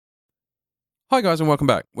Hi guys and welcome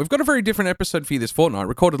back. We've got a very different episode for you this fortnight,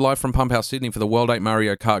 recorded live from Pump House Sydney for the World 8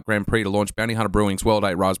 Mario Kart Grand Prix to launch Bounty Hunter Brewing's World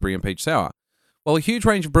 8 Raspberry and Peach Sour. While a huge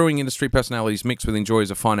range of brewing industry personalities mix with enjoyers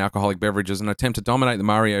of fine alcoholic beverages and attempt to dominate the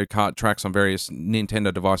Mario Kart tracks on various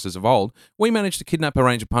Nintendo devices of old, we managed to kidnap a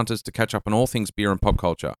range of punters to catch up on all things beer and pop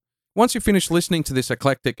culture. Once you've finished listening to this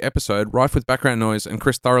eclectic episode, rife with background noise and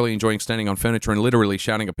Chris thoroughly enjoying standing on furniture and literally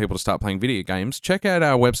shouting at people to start playing video games, check out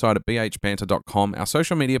our website at bhbanter.com, our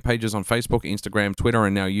social media pages on Facebook, Instagram, Twitter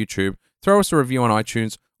and now YouTube, throw us a review on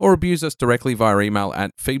iTunes, or abuse us directly via email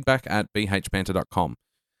at feedback@bhbanter.com.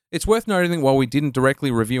 It's worth noting that while we didn't directly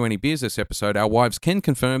review any beers this episode, our wives can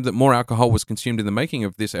confirm that more alcohol was consumed in the making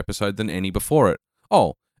of this episode than any before it.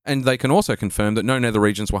 Oh, and they can also confirm that no nether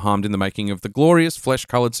regions were harmed in the making of the glorious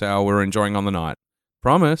flesh-coloured sour we're enjoying on the night.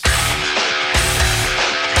 Promise.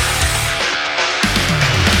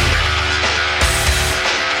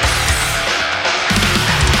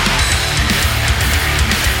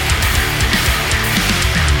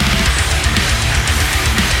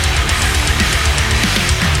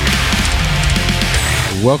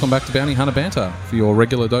 Welcome back to Bounty Hunter Banter for your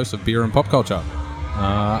regular dose of beer and pop culture.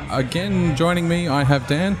 Again, joining me, I have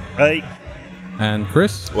Dan. Hey. And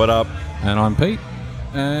Chris. What up? And I'm Pete.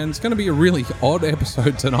 And it's going to be a really odd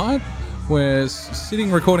episode tonight. We're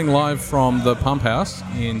sitting recording live from the Pump House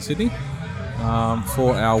in Sydney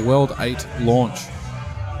for our World 8 launch.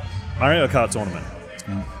 Mario Kart tournament.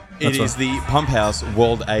 It is the Pump House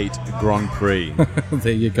World 8 Grand Prix.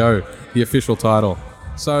 There you go. The official title.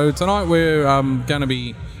 So tonight we're going to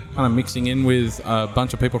be kind of mixing in with a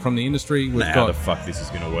bunch of people from the industry. How the fuck this is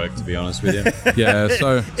going to work, to be honest with you. Yeah,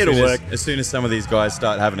 so It'll work. As soon as some of these guys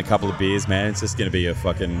start having a couple of beers, man, it's just going to be a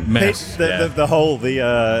fucking mess. The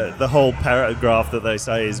whole paragraph that they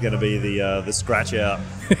say is going to be the scratch out.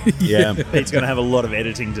 Yeah. Pete's going to have a lot of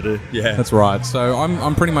editing to do. Yeah. That's right. So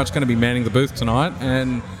I'm pretty much going to be manning the booth tonight,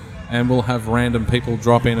 and we'll have random people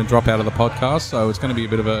drop in and drop out of the podcast. So it's going to be a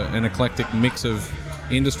bit of an eclectic mix of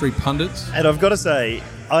industry pundits. And I've got to say,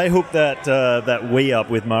 I hooked that Wii up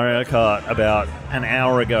with Mario Kart about an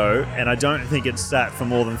hour ago, and I don't think it's sat for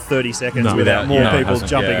more than 30 seconds without more people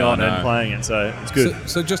jumping on and playing it. So it's good.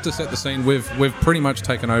 So just to set the scene, we've pretty much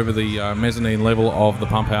taken over the mezzanine level of the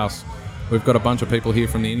Pump House. We've got a bunch of people here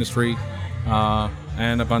from the industry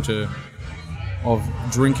and a bunch of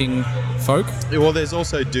drinking folk. Well, there's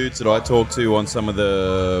also dudes that I talk to on some of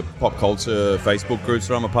the pop culture Facebook groups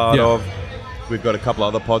that I'm a part of. We've got a couple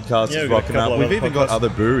other podcasts rocking up. We've even got other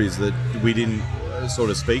breweries that we didn't sort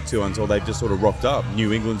of speak to until they've just sort of rocked up.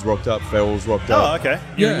 New England's rocked up, Ferrell's rocked up. Oh, okay.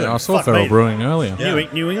 I saw Ferrell Brewing earlier.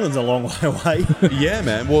 New England's a long way away. Yeah,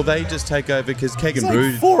 man. Well, they just take over because Keg and It's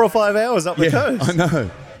Brew... like 4 or 5 hours up the coast. I know.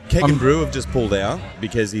 Keg and Brew have just pulled out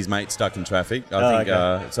because his mate's stuck in traffic. I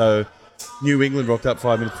think. So New England rocked up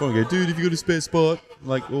 5 minutes before and go, dude, have you got a spare spot? I'm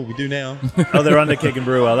like, well, we do now. Oh, they're under Keg and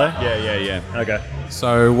Brew, are they? Yeah. Okay.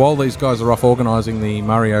 So while these guys are off organising the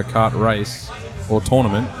Mario Kart race, or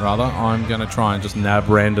tournament rather, I'm going to try and just nab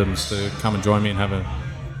randoms to come and join me and have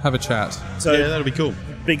a chat. So yeah, that'll be cool.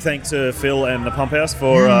 Big thank to Phil and the Pump House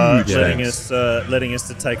for letting us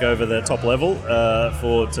to take over the top level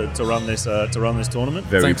to run this tournament.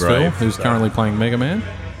 Very Thanks, brave. Phil, who's currently playing Mega Man.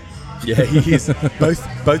 Yeah, he is. Both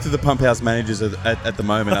of the Pump House managers at the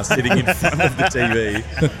moment are sitting in front of the TV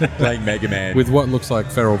playing Mega Man. With what looks like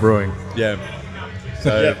Ferrell Brewing. Yeah.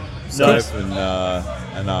 So, Nice.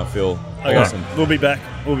 and Phil. Okay. Awesome. We'll be back.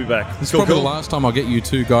 It's probably the last time I'll get you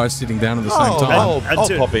two guys sitting down at the same time. I'll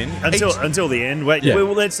pop in. Until the end. Wait,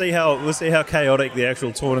 let's see how chaotic the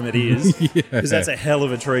actual tournament is. Because that's a hell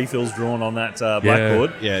of a tree Phil's drawn on that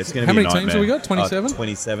blackboard. Yeah, it's going to How be many teams have we got? 27?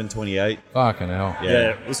 27, 28. Fucking hell.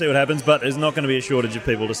 Yeah, we'll see what happens, but there's not going to be a shortage of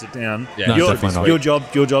people to sit down. Yeah. No, definitely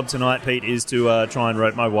not. Your job tonight, Pete, is to try and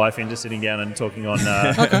rope my wife into sitting down and talking on.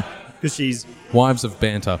 Because she's Wives of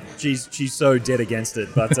Banter. She's so dead against it,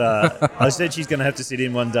 but I said she's going to have to sit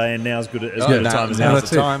in one day, and now's good a time as now. Now's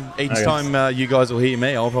the time. Each time you guys will hear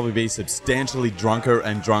me, I'll probably be substantially drunker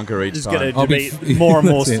and drunker each Just time. going to be more and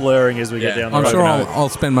more slurring as we get down the road. I'm sure I'll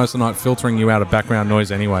spend most of the night filtering you out of background noise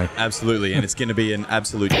anyway. Absolutely, and it's going to be an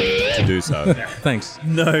absolute to do so. Thanks.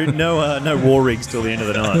 No war rigs till the end of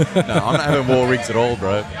the night. No, I'm not having war rigs at all,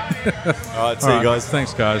 bro. All right, see you guys.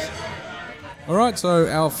 Thanks, guys. All right, so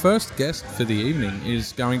our first guest for the evening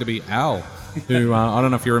is going to be Al, who, I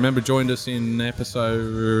don't know if you remember, joined us in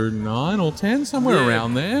episode 9 or 10, somewhere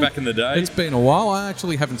around there. Back in the day. It's been a while. I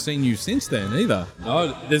actually haven't seen you since then either.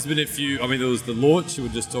 No, there's been a few. I mean, there was the launch. We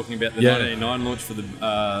were just talking about the 1989 launch for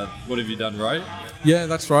the What Have You Done, Ray? Yeah,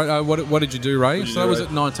 that's right. What did you do, Ray? So that was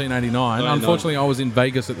at 1989. Unfortunately, I was in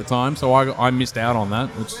Vegas at the time, so I missed out on that,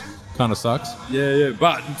 which kind of sucks. Yeah.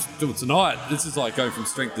 But tonight, this is like going from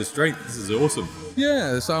strength to strength. This is awesome.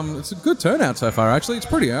 Yeah, it's a good turnout so far, actually. It's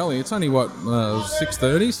pretty early. It's only,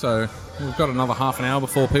 6:30, so we've got another half an hour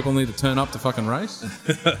before people need to turn up to fucking race.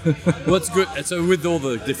 Well, that's good. So with all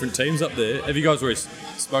the different teams up there, have you guys already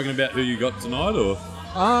spoken about who you got tonight, or?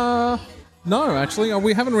 No, actually.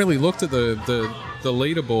 We haven't really looked at the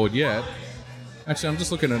leaderboard yet. Actually, I'm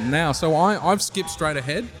just looking at it now. So I've skipped straight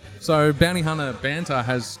ahead. So Bounty Hunter Banter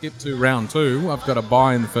has skipped to round 2. I've got a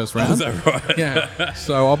bye in the first round. Is that right? Yeah.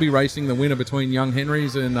 So I'll be racing the winner between Young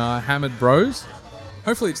Henrys and Hammered Bros.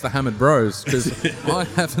 Hopefully it's the Hammered Bros, because I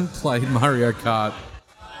haven't played Mario Kart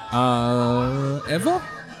ever.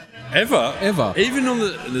 Ever? Even on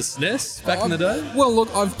the SNES back in the day? Well, look,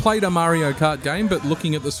 I've played a Mario Kart game, but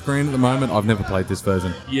looking at the screen at the moment, I've never played this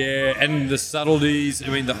version. Yeah, and the subtleties, I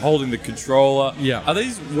mean, the holding the controller. Yeah. Are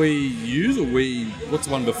these Wii U's or what's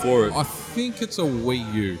the one before it? I think it's a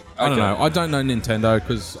Wii U. I don't know. I don't know Nintendo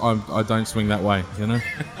because I don't swing that way, you know?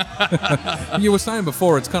 You were saying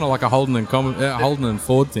before, it's kind of like a Holden and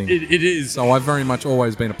Ford thing. It is. So I've very much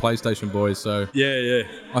always been a PlayStation boy, so... Yeah.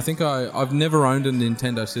 I think I've never owned a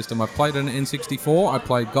Nintendo system. I've played an N64, I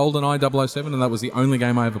played GoldenEye 007, and that was the only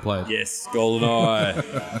game I ever played. Yes,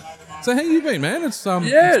 GoldenEye. So how you been, man? It's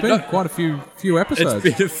been quite a few episodes.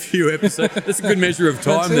 It's been a few episodes. That's a good measure of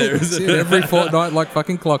time there, isn't it? Every fortnight like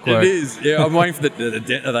fucking clockwork. It is. Yeah, I'm waiting for the are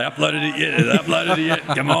they uploaded it yet?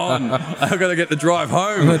 Come on. I've got to get the drive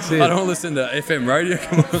home. That's it. I don't want to listen to FM radio.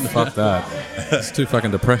 Come on. Fuck that. It's too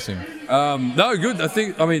fucking depressing. No, good. I've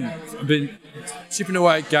been chipping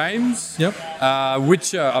away at games. Yep.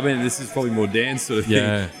 Witcher, this is probably more Dan's sort of thing.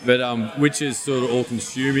 Yeah. But Witcher's sort of all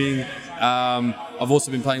consuming. I've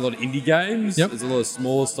also been playing a lot of indie games. Yep. There's a lot of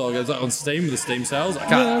smaller style games like on Steam with the Steam sales. I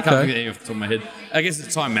can't think of any off the top of my head. I guess it's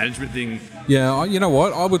a time management thing. Yeah, you know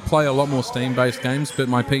what? I would play a lot more Steam-based games, but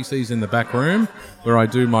my PC's in the back room where I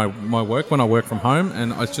do my work when I work from home,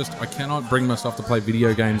 and I cannot bring myself to play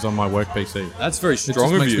video games on my work PC. That's very strong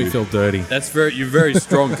of you. It just makes me feel dirty. You're very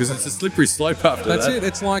strong because it's a slippery slope after that. That's it.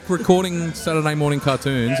 It's like recording Saturday morning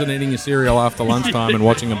cartoons and eating your cereal after lunchtime and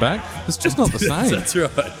watching them back. It's just not the same. That's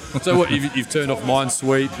right. So what, you've turned off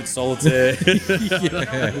Minesweeper, Solitaire?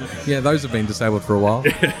 Yeah, those have been disabled for a while.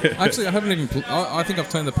 Actually, I haven't even... I think I've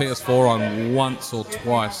turned the PS4 on once or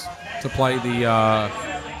twice to play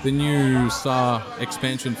the new SAR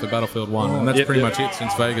expansion for Battlefield 1, and that's pretty much it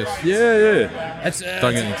since Vegas. Yeah.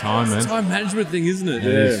 Don't get any time, man. It's a time management thing, isn't it? It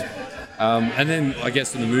is. And then, I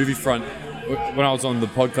guess, on the movie front, when I was on the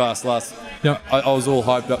podcast last... Yeah. I was all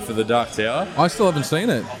hyped up for The Dark Tower. I still haven't seen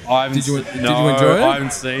it. Did you enjoy it? I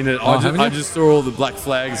haven't seen it. I just saw all the black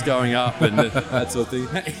flags going up and that sort of thing.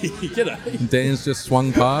 Hey, g'day. Dan's just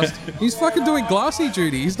swung past. He's fucking doing glassy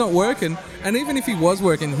duty. He's not working. And even if he was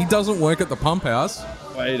working, he doesn't work at the pump house.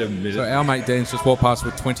 Wait a minute. So our mate Dan's just walked past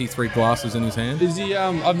with 23 glasses in his hand. Is he?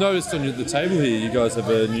 I've noticed on the table here, you guys have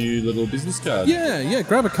a new little business card. Yeah.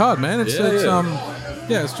 Grab a card, man. It's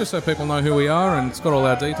just so people know who we are, and it's got all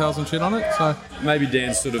our details and shit on it. So maybe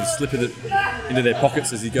Dan's sort of slipping it into their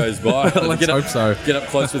pockets as he goes by. Let's hope so. Get up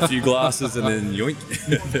close with a few glasses and then yoink.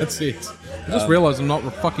 That's it. I just realised I'm not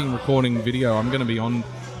fucking recording video. I'm going to be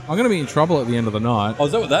in trouble at the end of the night. Oh,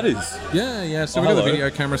 is that what that is? Yeah. So we've got the video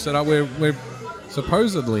camera set up. We're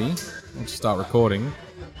supposedly, I'll just start recording.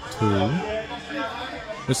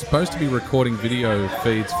 We're supposed to be recording video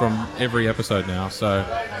feeds from every episode now, so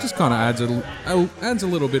just kind of adds a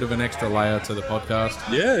little bit of an extra layer to the podcast.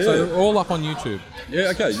 Yeah. So they're all up on YouTube. Yeah,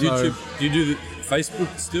 okay. So, YouTube. Do you do the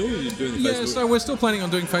Facebook still? Or are you doing the Facebook? Yeah, so we're still planning on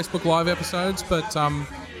doing Facebook Live episodes, but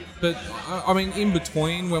in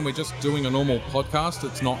between when we're just doing a normal podcast,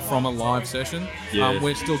 it's not from a live session. Yeah.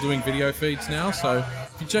 We're still doing video feeds now, so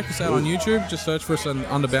if you check us out on YouTube, just search for us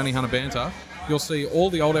under Bounty Hunter Banter. You'll see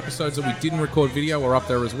all the old episodes that we didn't record video are up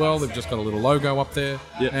there as well. They've just got a little logo up there.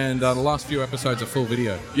 Yep. And the last few episodes are full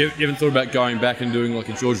video. You haven't thought about going back and doing like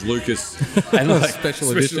a George Lucas and like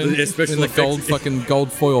special edition special in the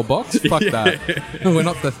gold foil box? Fuck that. We're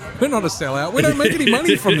not a sellout. We don't make any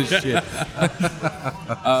money from this shit.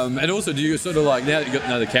 And also, do you sort of like, now that you've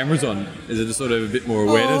got the cameras on, is it just sort of a bit more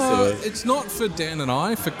awareness? It's not for Dan and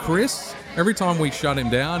I. For Chris, every time we shut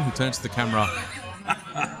him down, he turns to the camera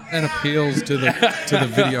and appeals to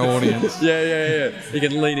the video audience. Yeah. You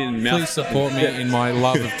can lean in and mouth. Please support me in my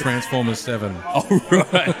love of Transformers 7. Oh,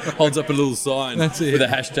 right. Holds up a little sign. That's it. With a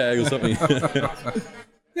hashtag or something.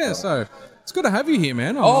 Yeah, so it's good to have you here,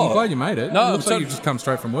 man. I'm glad you made it. No, it looks like you've just come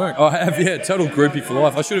straight from work. I have, total groupie for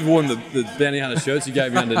life. I should have worn the Bounty Hunter shirts you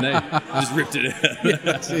gave me underneath. Just ripped it out. Yeah,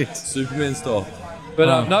 that's it. Superman style.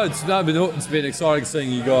 But it's been exciting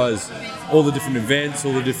seeing you guys, all the different events,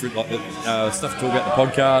 all the different stuff to talk about the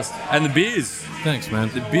podcast, and the beers. Thanks, man.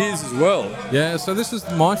 The beers as well. Yeah, so this is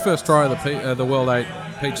my first try of the World 8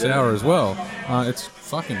 Peach Sour as well. It's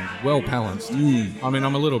fucking well balanced. I mean,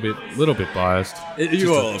 I'm a little bit biased.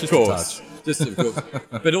 Of course. Just of course.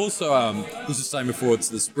 But also, I was just saying before, it's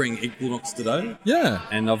the spring equinox today. Yeah.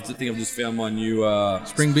 And I think I've just found my new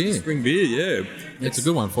spring beer. Spring beer, yeah. It's a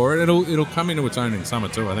good one for it. It'll come into its own in summer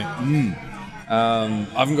too, I think.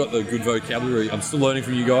 I haven't got the good vocabulary. I'm still learning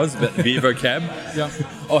from you guys about the beer vocab. Yeah.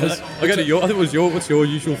 I go to your. I think it was your. What's your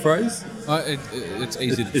usual phrase? It's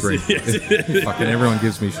easy to drink. Fucking everyone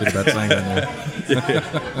gives me shit about saying that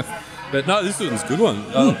now. But no, this one's a good one.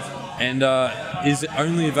 And is it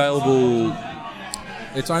only available?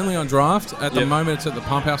 It's only on draft at the moment. It's at the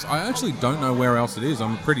Pump House. I actually don't know where else it is.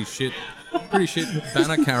 I'm a pretty shit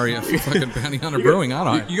banner carrier for fucking Bounty Hunter Brewing,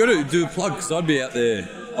 aren't I? You got to do a plug because I'd be out there,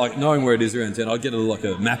 like knowing where it is around town. I'd get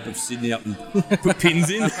a map of Sydney up and put pins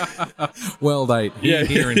in. World 8. Here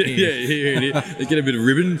and here. Yeah, here and here. They get a bit of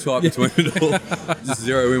ribbon type between it all. Just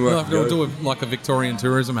zero in where I We'll do a Victorian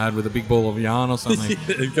tourism ad with a big ball of yarn or something.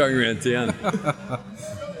 Going around town.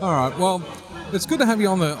 All right. Well, it's good to have you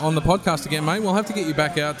on the podcast again, mate. We'll have to get you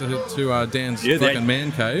back out to Dan's fucking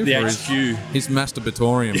man cave. The or HQ. His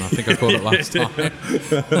masturbatorium, I think I called it last time.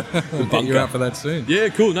 We'll get you out for that soon. Yeah,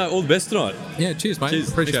 cool. No, all the best tonight. Yeah, cheers, mate. Cheers.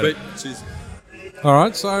 Appreciate it. Cheers. All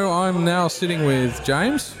right, so I'm now sitting with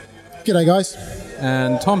James. G'day, guys.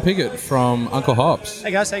 And Tom Piggott from Uncle Hops.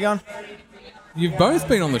 Hey guys, how you going? You've both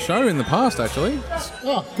been on the show in the past, actually.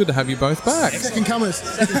 Oh, good to have you both back. second comers.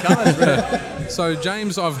 Really. So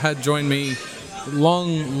James, I've had join me,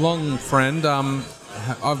 long friend.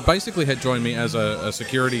 I've basically had joined me as a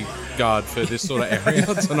security guard for this sort of area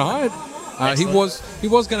tonight. He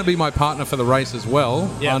was going to be my partner for the race as well,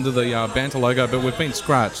 under the Banter logo, but we've been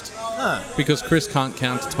scratched because Chris can't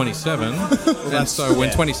count to 27. And so when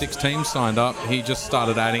 26 teams signed up, he just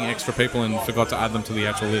started adding extra people and forgot to add them to the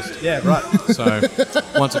actual list. Yeah, right. So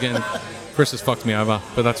once again, Chris has fucked me over,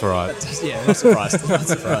 but that's all right. Yeah, not surprised. Not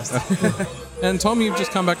surprised. And Tom, you've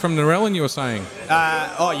just come back from Narellan, you were saying?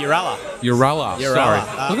 Uralla. Uralla, sorry.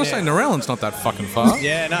 I was going to say yeah. Narellan's not that fucking far.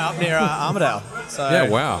 Yeah, no, up near Armidale. So Yeah,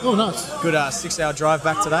 wow. Oh, nice. Good 6-hour drive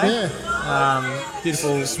back today. Yeah.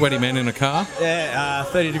 Beautiful. Sweaty men in a car? Yeah,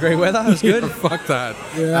 30-degree weather. It was good. Fuck that.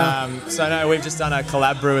 Yeah. So no, we've just done a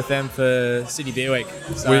collab brew with them for Sydney Beer Week.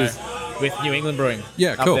 So, with New England Brewing.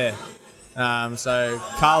 Yeah, cool. Up there. So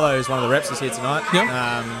Carlo is one of the reps who's here tonight. Yep.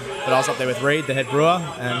 But I was up there with Reed, the head brewer,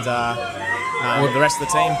 and the rest of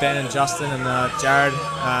the team, Ben and Justin and Jared.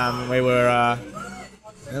 We were.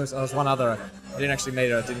 There was one other. I didn't actually meet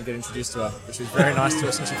her. I didn't get introduced to her, but she was very nice to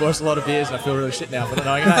us, and she bought us a lot of beers. And I feel really shit now for not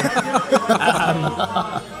knowing her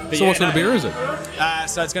name. So what sort of beer is it?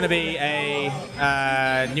 So it's going to be a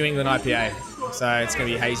New England IPA. So it's going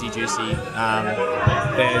to be hazy, juicy.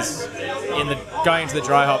 There's going into the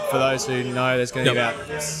dry hop, for those who know, there's going to be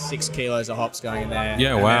about 6 kilos of hops going in there.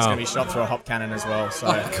 Yeah, and wow. It's going to be shot through a hop cannon as well. So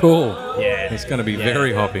Cool. yeah, It's going to be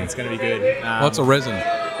very hoppy. It's going to be good. Lots of resin.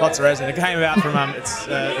 Lots of resin. It came about from it's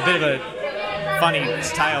a bit of a funny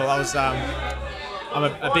tale. I'm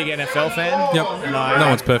a big NFL fan. Yep. And No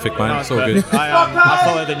one's perfect, mate. It's all good. I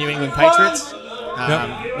follow the New England Patriots.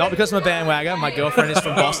 Not because I'm a bandwagon. My girlfriend is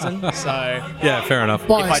from Boston, so Yeah, fair enough.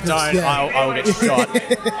 if I don't, I will get shot.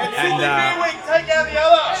 And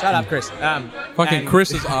shut up, Chris. Fucking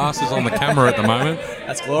Chris's ass is on the camera at the moment.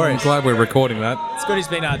 That's I'm glorious. glad we're recording that. It's good he's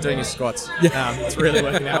been doing his squats. It's really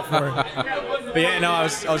working out for him. But yeah, no, I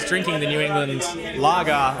was drinking the New England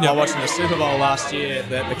lager while watching the Super Bowl last year,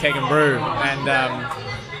 the Keg and Brew, and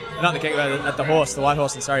not the Keg, at the Horse, the White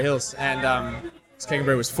Horse in Surrey Hills, and this Keg and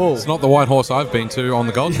Brew was full. It's not the White Horse I've been to on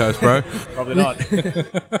the Gold Coast, bro. Probably not.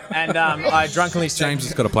 And I drunkenly sent... James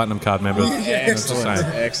has got a platinum card, member. Excellent.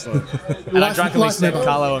 And I drunkenly sent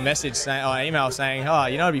Carlo a message, email saying,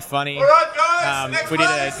 it'd be funny if we did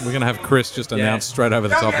We're going to have Chris just announce straight over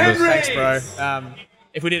the top of this. Thanks, bro.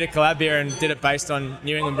 If we did a collab beer and did it based on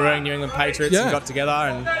New England Brewing, New England Patriots, and got together,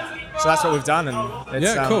 and so that's what we've done. And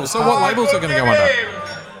it's, cool. So what labels are going to go under?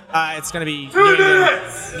 It's going to be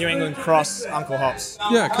New England Cross Uncle Hops.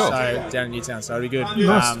 Yeah, cool. So down in Newtown, so it'll be good.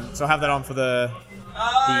 Nice. So I'll have that on for the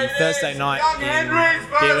Thursday night in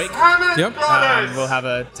Beer Week. Yep. We'll have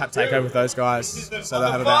a tap takeover with those guys. So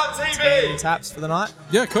they'll have about 10 taps for the night.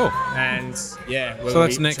 Yeah, cool. And So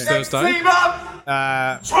that's next Thursday?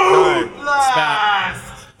 No, it's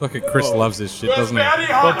about... Look at Chris loves this shit, doesn't he?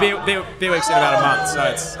 Well, Beer Week's in about a month, so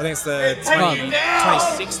I think it's the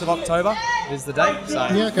 26th of October is the date. So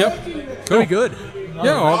Yeah, okay. Yep. it'll Cool. be good.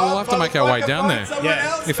 Yeah, well, we'll have to make our way down there.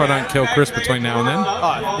 Yeah. If I don't kill Chris between now and then.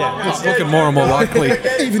 Oh, yeah. It's looking more and more likely.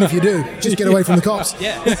 Even if you do, just get away from the cops.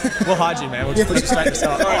 Yeah, we'll hide you, man. We'll just put you straight in the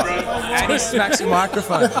cell. And he smacks your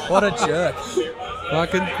microphone. What a jerk.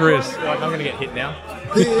 Fucking Chris. Like, I'm going to get hit now.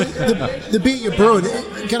 The beer you're brewing,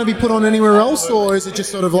 can it be put on anywhere else, or is it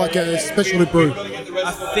just sort of like a specialty brew?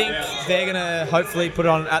 I think they're going to hopefully put it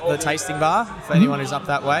on at the tasting bar for anyone who's up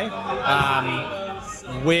that way.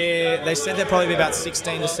 They said there'll probably be about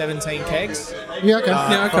 16 to 17 kegs. Yeah,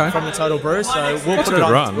 okay. From the total brew, so we'll That's put a it good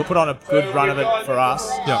on. run. We'll put on a good run of it for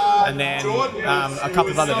us. Yeah. And then a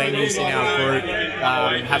couple of other venues in our group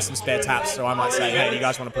have some spare taps, so I might say, hey, do you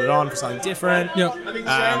guys want to put it on for something different? Yep. But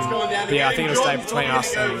yeah, I think it'll stay between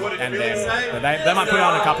us and them. But they might put it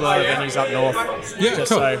on a couple of other venues up north, Yeah,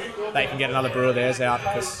 just cool. so they can get another brew of theirs out.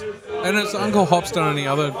 Cause And has Uncle Hops done any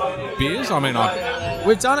other beers? I mean, I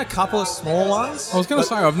we've done a couple of small ones. was going to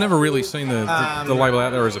say, I've never really seen the label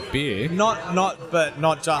out there as a beer.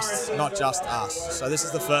 Not just us. So this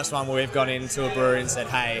is the first one where we've gone into a brewery and said,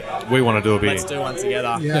 hey, We want to do a beer. let's do one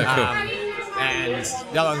together. Yeah, cool. And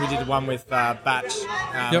the other one we did one with Batch,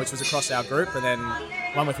 which was across our group, and then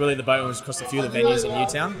one with Willie the Boatman was across a few of the venues in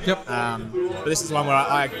Newtown. Yep. But this is the one where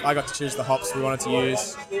I got to choose the hops we wanted to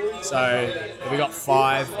use. So we got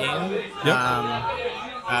 5 in.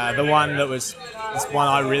 Yep. The one this one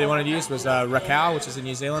I really wanted to use was Rakau, which is a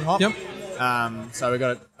New Zealand hop. Yep. So we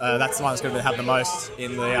got that's the one that's going to have the most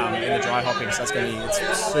in the dry hopping. So it's going to be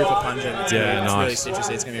super pungent. It's nice. really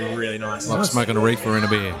citrusy. It's going to be really nice. Like smoking a reefer in a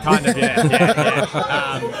beer. Kind of, yeah.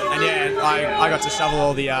 I got to shovel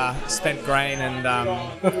all the spent grain and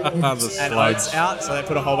oats out. So they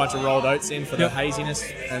put a whole bunch of rolled oats in for the haziness.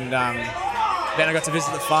 And then I got to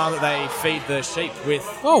visit the farm that they feed the sheep with.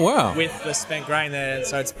 Oh, wow. With the spent grain there.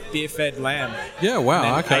 So it's beer-fed lamb. Yeah, wow.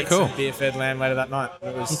 And then Okay, ate cool. some beer-fed lamb later that night.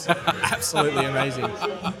 It was absolutely amazing.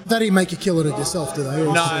 They didn't make you kill it yourself, do they?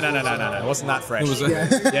 No. It wasn't that fresh. It was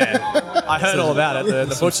yeah. I heard all about it.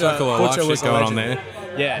 The butcher was going a on legend. there.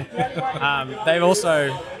 Yeah. They've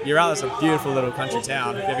also, Uralla's a beautiful little country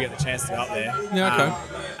town if you ever get the chance to go up there. Yeah, okay.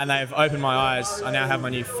 And they've opened my eyes. I now have my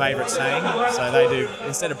new favourite saying. So they do,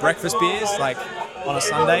 instead of breakfast beers, like on a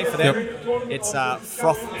Sunday for them, it's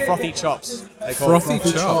frothy chops. They call Frothy it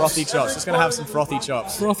chops? Frothy chops. Just going to have some frothy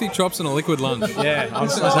chops. Frothy chops and a liquid lunch. Yeah,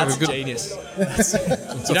 Sounds like that's a good- genius. It's You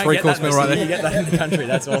a don't three-course get that meal right You there. get that in the country.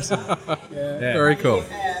 That's awesome. Yeah. Very cool.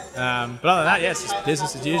 But other than that, yeah, it's just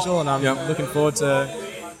business as usual, and I'm looking forward to.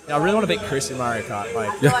 I really want to beat Chris in Mario Kart.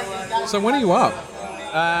 Like, So when are you up?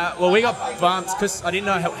 well, we got bumped because I didn't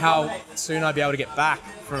know how soon I'd be able to get back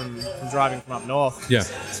from driving from up north. Yeah.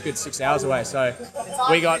 It's a good 6 hours away, so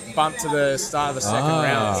we got bumped to the start of the second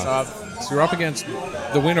round. So you're up against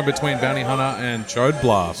the winner between Bounty Hunter and Chode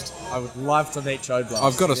Blast. I would love to meet Chode Blast.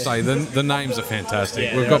 I've got to say, the names are fantastic.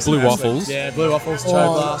 Yeah, We've they're got Blue awesome. Waffles. Yeah, Blue Waffles, Chode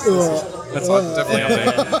Blast. That's definitely up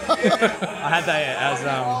there. I had that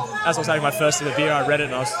as I was having my first sip of beer. I read it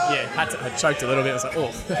and I choked a little bit. I was like,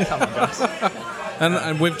 oh, come on, guys.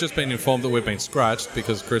 And we've just been informed that we've been scratched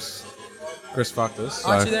because Chris fucked us. So.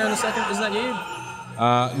 Aren't you there in a second? Isn't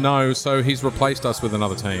that you? No, so he's replaced us with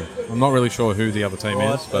another team. I'm not really sure who the other team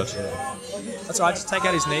is, but That's all right. Just take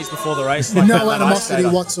out his knees before the race. No Like that ice animosity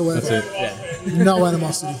skater. whatsoever. that's it. Yeah. No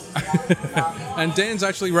animosity. And Dan's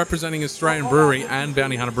actually representing Australian Brewery and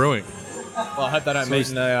Bounty Hunter Brewing. Well, I hope they don't meet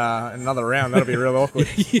in another round. That'll be real awkward.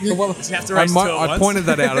 Well, You have to race two at I once. pointed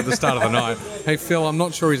that out at the start of the night. Hey, Phil, I'm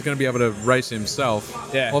not sure he's going to be able to race himself.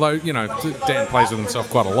 Yeah. Although, Dan plays with himself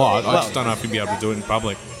quite a lot. I just don't know if he'd be able to do it in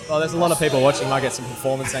public. Well, there's a lot of people watching. Might get some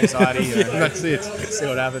performance anxiety. That's it. See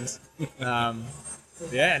what happens.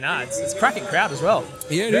 It's a cracking crowd as well.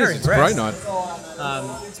 Yeah, it Very is. It's a great impressed.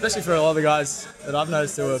 night. Especially for a lot of the guys that I've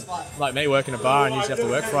noticed who are like me, work in a bar and usually have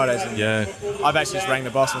to work Fridays. And Yeah. I've actually just rang the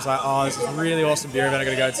boss and was like, oh, this is a really awesome beer event I'm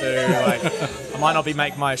going to go to. Like, I might not be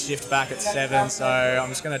making my shift back at 7, so I'm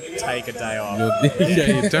just going to take a day off.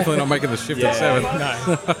 You're definitely not making the shift at 7.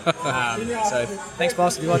 No. So thanks,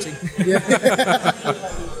 boss, if you're watching.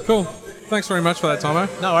 Cool. Thanks very much for that, Tomo.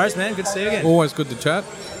 No worries, man. Good to see you again. Always good to chat.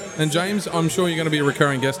 And James, I'm sure you're going to be a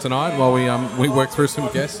recurring guest tonight while we work through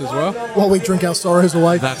some guests as well. While we drink our sorrows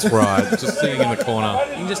away. That's right. Just sitting in the corner.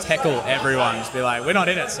 You can just heckle everyone. Just be like, we're not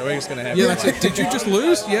in it, so we're just going to have Yeah, that's it. Did you just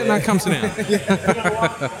lose? Yeah, no, come sit down.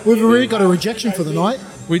 We've already got a rejection for the night.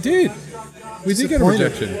 We did. We did get a Disappointed.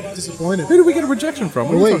 rejection. Disappointed. Who did we get a rejection from?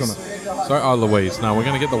 What are you Louise. talking about? Sorry, Louise. No, we're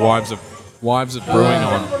going to get the Wives of Brewing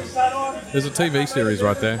on. There's a TV series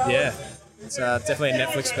right there. Yeah. It's definitely a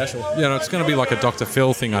Netflix special. Yeah, no, it's going to be like a Dr.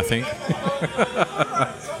 Phil thing, I think.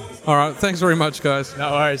 All right, thanks very much, guys.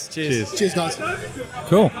 No worries. Cheers. Cheers, guys.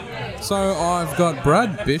 Cool. So I've got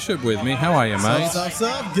Brad Bishop with me. How are you, mate?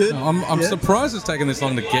 Sup? Good. I'm surprised it's taken this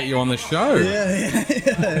long to get you on the show.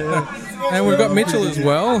 Yeah. And we've got Mitchell as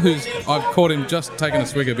well, who's I've caught him just taking a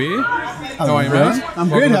swig of beer. How are you, mate? I'm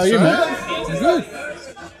Welcome good. How to are you, the mate? show. I'm good.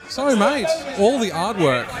 So, mate, all the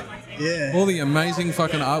artwork, Yeah. all the amazing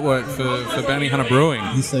fucking artwork for Bounty Hunter Brewing.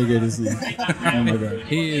 He's so good, isn't he? Oh my god.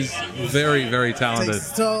 He is very, very talented.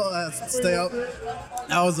 Stay up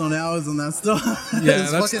hours on that stuff.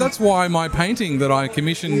 Yeah, that's why my painting that I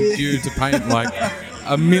commissioned you to paint like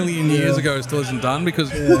a million years ago still isn't done, because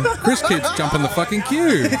Chris keeps jumping the fucking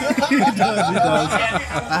queue. He does.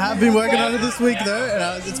 I have been working on it this week though,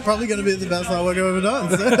 and it's probably going to be the best artwork I've ever done.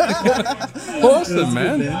 So. Awesome,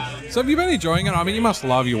 man. So have you been enjoying it? I mean, you must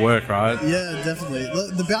love your work, right? Yeah, definitely.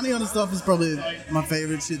 The bounty hunter stuff is probably my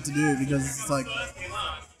favorite shit to do, because it's like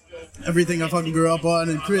everything I fucking grew up on,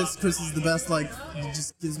 and Chris is the best. Like, he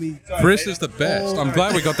just gives me. Chris is the best. I'm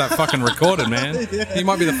glad we got that fucking recorded, man. He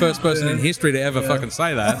might be the first person in history to ever fucking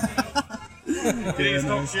say that. Yeah,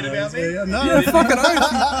 no, Yeah, fucking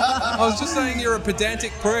oath. I was just saying you're a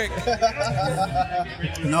pedantic prick.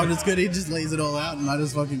 no, but it's good. He just lays it all out, and I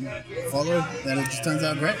just fucking follow, and it just turns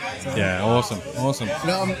out great. So. Yeah, awesome.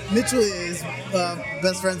 Mitchell is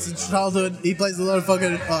best friend since childhood. He plays a lot of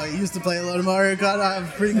fucking. He used to play a lot of Mario Kart. I have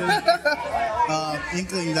a pretty good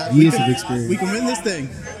inkling that Years of experience. we can win this thing.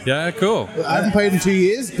 Yeah, cool. I haven't played in 2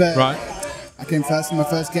 years, but Right. I came first in my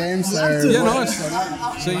first game, so... Yeah, nice.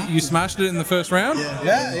 So you smashed it in the first round?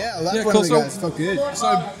 Yeah, I love Yeah, one cool. of the guys. Fuck good.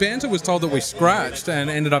 So Banter was told that we scratched and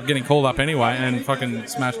ended up getting called up anyway and fucking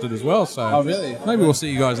smashed it as well. So Oh, really? maybe we'll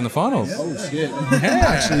see you guys in the finals. Oh, shit. Yeah.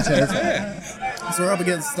 Actually terrifying. Yeah. So we're up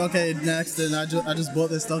against Stockade next, and I just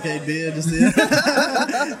bought this Stockade beer just to.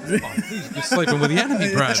 You're sleeping with the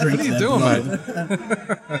enemy, Brad. What are you doing, mate?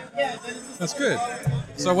 That's good.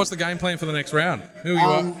 So what's the game plan for the next round? Who are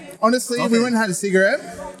you up? Honestly, Okay. we went and had a cigarette.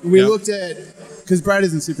 We Yep. looked at... Because Brad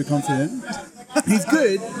isn't super confident. He's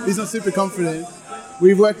good, he's not super confident.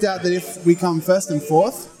 We've worked out that if we come first and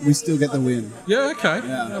fourth, we still get the win. Yeah, okay.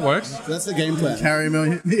 That works. So that's the game plan. Carry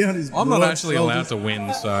me on his. I'm not broad actually shoulders. allowed to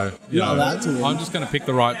win, so You're not allowed to win. I'm just going to pick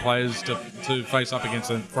the right players to face up against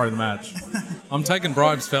and throw the match. I'm taking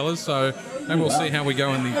bribes, fellas, so maybe we'll see how we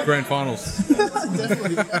go in the grand finals.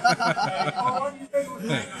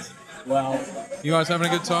 Wow. You guys having a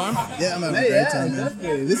good time? Yeah, I'm having a great time, man.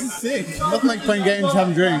 Definitely. This is sick. Nothing like playing games,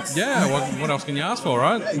 having drinks. Yeah, what else can you ask for,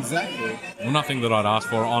 right? Exactly. Well, nothing that I'd ask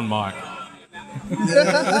for on mic.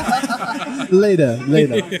 Later.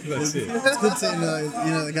 That's it. It's good seeing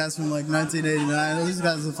the guys from like 1989. These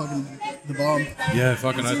guys are fucking the bomb. Yeah,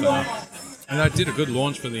 fucking oath they are. And they did a good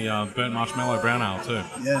launch for the burnt marshmallow brown ale too.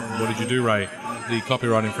 Yeah. What did you do, Ray? The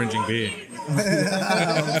copyright infringing beer.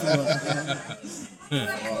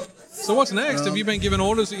 So what's next? Have you been given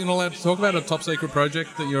orders that you're not allowed to talk about, a top secret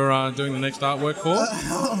project that you're doing the next artwork for?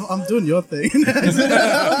 I'm doing your thing.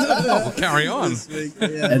 Oh, well, carry on. And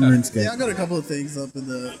RuneScape. Yeah, I got a couple of things up in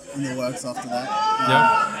the works after that.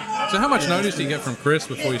 Yeah. So how much notice do you get from Chris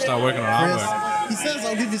before you start working on Chris, artwork? he says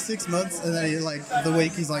I'll give you 6 months, and then he the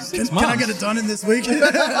week he's like, can I months? get it done in this week? And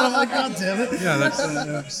I'm like, God damn it. Yeah,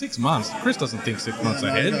 that's 6 months. Chris doesn't think 6 months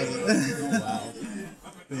No, he ahead. doesn't.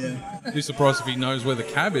 Yeah. Be surprised if he knows where the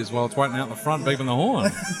cab is while it's waiting out the front beeping the horn.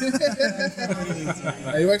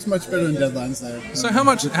 He works much better in deadlines, though. So how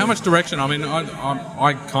much direction? I mean,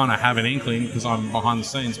 I kind of have an inkling because I'm behind the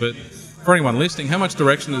scenes, but for anyone listening, how much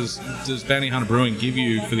direction does Bounty Hunter Brewing give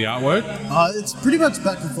you for the artwork? It's pretty much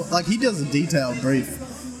back and forth. Like, he does a detailed brief,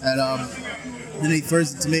 and then he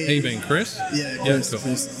throws it to me. He being Chris? Yeah, Yeah, Chris.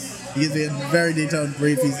 cool. He gives me a very detailed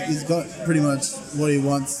brief. He's got pretty much what he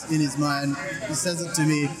wants in his mind. He says it to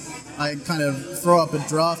me. I kind of throw up a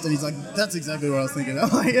draft, and he's like, "That's exactly what I was thinking." I'm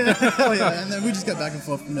like, "Yeah, hell yeah!" And then we just go back and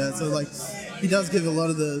forth from there. So like, he does give a lot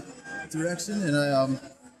of the direction, and I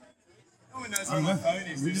don't know.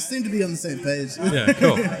 We just seem to be on the same page. Yeah,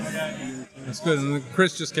 cool. That's good. And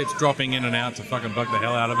Chris just keeps dropping in and out to fucking bug the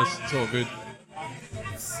hell out of us. It's all good.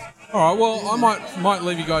 All right, well, I might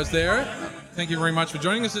leave you guys there. Thank you very much for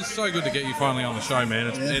joining us. It's so good to get you finally on the show, man.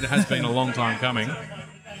 It has been a long time coming.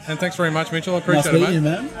 And thanks very much, Mitchell. I appreciate Nice it, meeting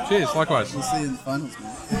mate. you, man. Cheers, likewise. We'll see you in the finals,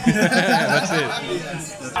 man. That's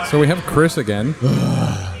it. So we have Chris again.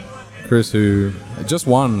 Chris, who just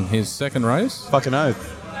won his second race. Fucking oath.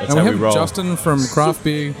 That's And how we we have roll. Justin from Craft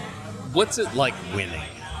Beer. What's it like winning?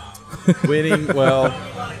 Winning, well,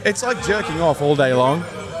 it's like jerking off all day long.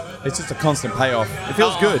 It's just a constant payoff. It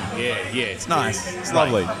feels good. Yeah. It's nice. It's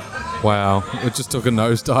lovely. Wow, it just took a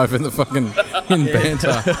nosedive in the fucking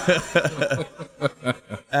banter.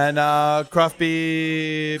 And Craft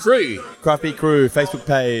Beer Crew. Facebook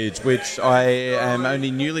page, which I am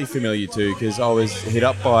only newly familiar to because I was hit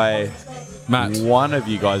up by Matt. one of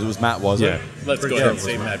you guys. It was Matt, wasn't it? Let's go ahead and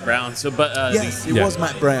say Matt Brown. So, but Yes, it was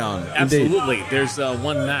Matt Brown. Indeed. absolutely, there's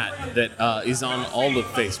one Matt that is on all of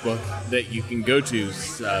Facebook that you can go to,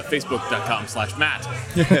 facebook.com/Matt,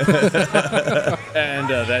 and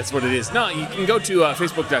that's what it is. No, you can go to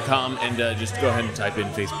facebook.com and just go ahead and type in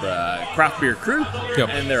Facebook Craft Beer Crew,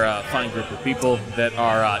 and they're a fine group of people that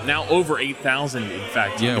are now over 8,000, in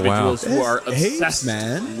fact, individuals who are obsessed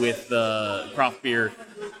with craft beer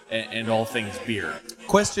and all things beer.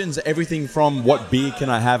 Questions everything from what beer can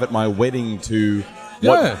I have at my wedding to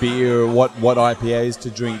what beer, what IPAs to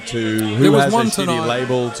drink to who has a shitty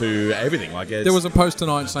label to everything. Like there was a post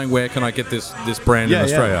tonight saying where can I get this brand in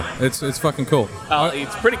Australia. It's fucking cool.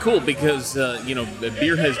 It's pretty cool because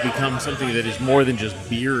beer has become something that is more than just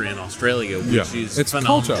beer in Australia, which is it's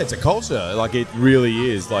phenomenal. culture. It's a culture. Like it really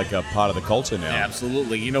is like a part of the culture now.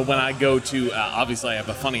 Absolutely. When I go to obviously I have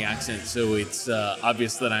a funny accent, so it's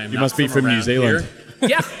obvious that I'm. You not must be from New around Zealand. Here.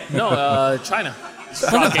 Yeah. No, China.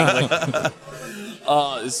 Shockingly.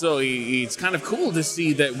 So it's kind of cool to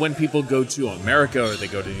see that when people go to America or they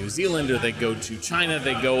go to New Zealand or they go to China,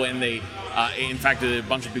 they go and they, in fact, a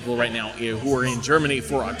bunch of people right now who are in Germany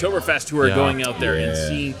for Oktoberfest who are going out there and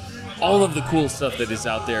seeing all of the cool stuff that is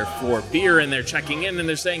out there for beer, and they're checking in and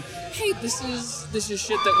they're saying, hey, this is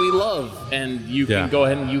shit that we love, and you can go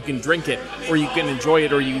ahead and you can drink it, or you can enjoy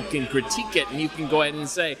it, or you can critique it, and you can go ahead and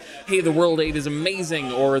say, hey, the World 8 is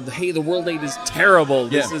amazing, or hey, the World 8 is terrible.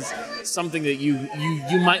 This is something that you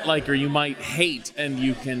might like or you might hate, and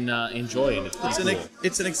you can enjoy it.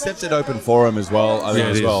 It's an accepted open forum as well, I think,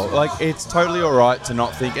 as well. Like, it's totally all right to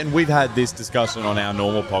not think, and we've had this discussion on our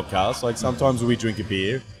normal podcast, like sometimes we drink a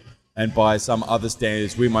beer, and by some other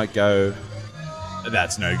standards, we might go,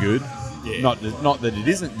 that's no good. Yeah. Not that it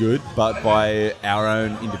isn't good, but by our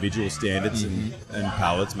own individual standards and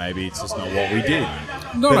palates, maybe it's just not what we did.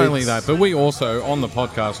 Not only that, but we also, on the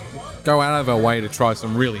podcast, go out of our way to try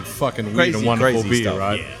some really fucking weird and wonderful beer, stuff,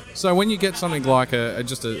 right? Yeah. So when you get something like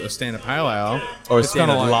just a standard pale ale... Or a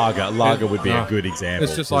standard lager would be a good example.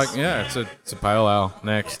 It's just like, it's a pale ale.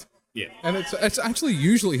 Next. Yeah. And it's actually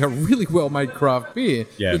usually a really well-made craft beer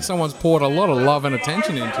that someone's poured a lot of love and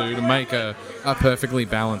attention into to make a perfectly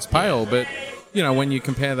balanced pale. But, when you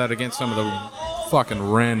compare that against some of the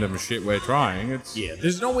fucking random shit we're trying, it's... Yeah,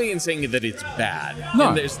 there's no way in saying that it's bad. No.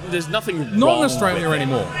 And there's nothing wrong Not in Australia with it.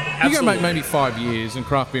 anymore. Absolutely. You go back maybe 5 years in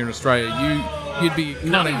craft beer in Australia, you'd be...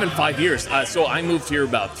 Not even 5 years. So I moved here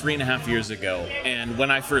about 3.5 years ago, and when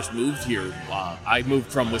I first moved here, I moved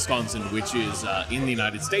from Wisconsin, which is in the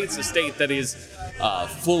United States, a state that is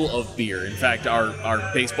full of beer. In fact,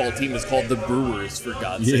 our baseball team is called the Brewers, for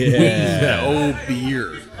God's sake. We know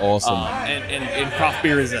beer. Awesome. And craft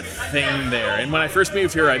beer is a thing there. And when I first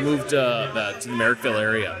moved here, I moved to the Merrickville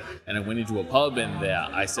area, and I went into a pub, and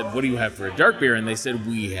I said, what do you have for a dark beer? And they said,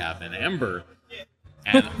 we have an amber.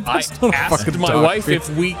 And I asked my wife if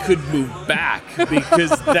we could move back because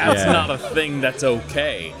that's not a thing that's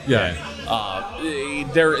okay. Yeah.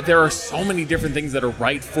 There are so many different things that are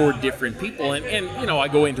right for different people. And I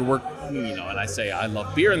go into work, and I say, I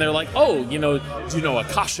love beer. And they're like, oh, do you know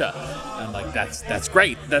Akasha? And I'm like, that's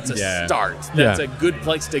great. That's a start. That's a good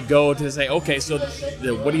place to go to say, okay, so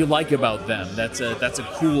what do you like about them? That's a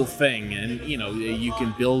cool thing. And, you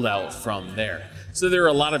can build out from there. So there are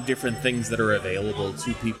a lot of different things that are available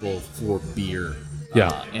to people for beer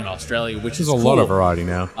in Australia, which is cool. There's a lot of variety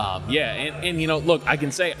now. And look, I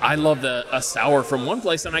can say I love a sour from one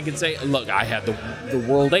place, and I can say, look, I had the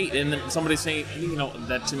World 8, and then somebody say,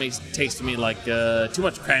 that to me tastes to me like too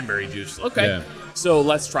much cranberry juice. Okay. Yeah. So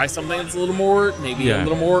let's try something that's a little more, maybe a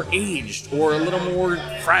little more aged or a little more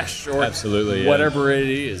fresh or whatever it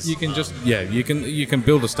is. You can just, you can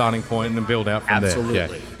build a starting point and then build out from there.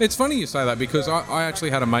 Absolutely. It's funny you say that because I actually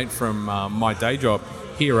had a mate from my day job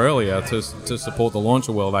here earlier to support the launch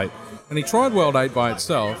of World 8. And he tried World 8 by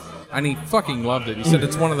itself and he fucking loved it. He said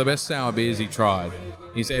it's one of the best sour beers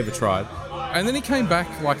he's ever tried. And then he came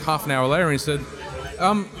back like half an hour later and he said,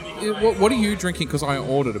 what are you drinking? Because I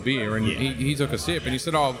ordered a beer, and he took a sip, and he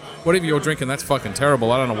said, oh, whatever you're drinking, that's fucking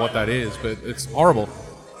terrible. I don't know what that is, but it's horrible.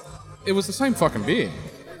 It was the same fucking beer.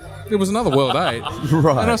 It was another World 8.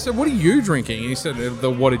 Right. And I said, what are you drinking? And he said,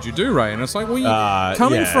 what did you do, Ray? And it's like, well,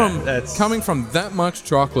 coming from that much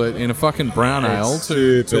chocolate in a fucking brown ale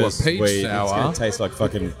to a peach sweet. sour. It's going to taste like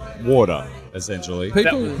fucking water, essentially.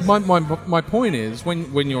 People, my point is,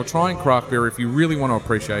 when you're trying craft beer, if you really want to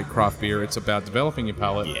appreciate craft beer, it's about developing your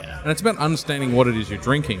palate, and it's about understanding what it is you're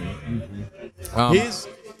drinking.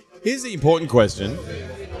 Here's the important question.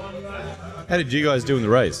 How did you guys do in the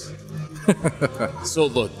race? So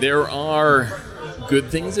look, there are good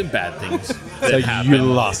things and bad things that So happen you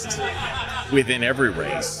lost. within every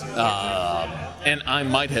race, and I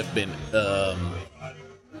might have been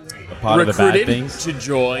Part of the bad recruited things. to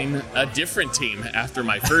join a different team after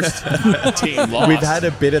my first team lost. We've had a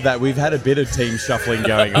bit of that. We've had a bit of team shuffling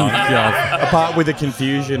going on. Apart with the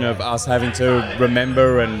confusion of us having to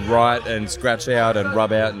remember and write and scratch out and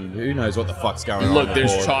rub out and who knows what the fuck's going on. Look,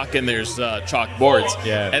 there's board. chalk and there's chalkboards.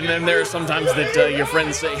 Yeah. And then there are sometimes that your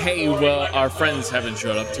friends say, hey, well, our friends haven't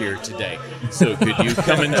showed up here today. So could you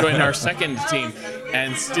come and join our second team?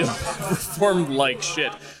 And still performed like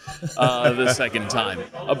shit the second time.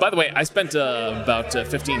 By the way, I spent about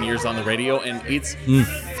 15 years on the radio, and it's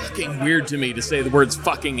fucking weird to me to say the words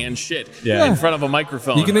fucking and shit in front of a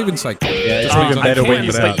microphone. You can even say, it's I even better when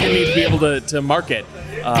can, but you need to be able to mark it.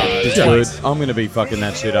 It's good. I'm going to be fucking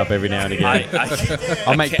that shit up every now and again.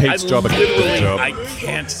 I'll make Pete's job a good job. I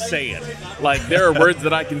can't say it. Like, there are words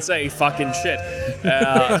that I can say, fucking shit.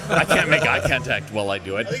 I can't make eye contact while I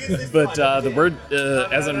do it. But the word,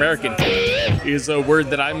 as an American, is a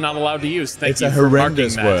word that I'm not allowed to use. Thank It's you a for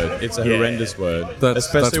horrendous marking that. word. It's a horrendous word. That's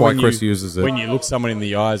Especially why when Chris you- uses it. When you look someone in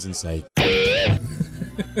the eyes and say,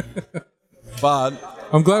 but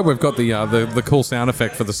I'm glad we've got the cool sound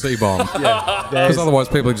effect for the C-bomb. Because otherwise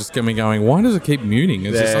people are just going to be going, why does it keep muting?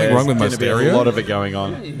 Is there something wrong with my there's gonna be stereo? a lot of it going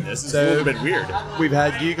on. This is a little bit weird. We've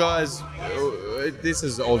had you guys. This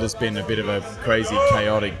has all just been a bit of a crazy,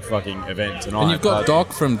 chaotic fucking event tonight. And you've got but-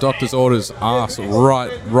 Doc from Doctor's Orders ass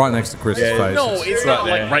right next to Chris's Yeah, face. No, it's not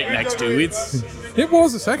right like right next to. It's. It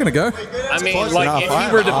was a second ago. I mean, close like enough. if I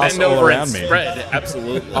you were to have ass bend all over and around me. spread,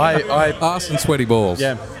 absolutely. I Ass and sweaty balls.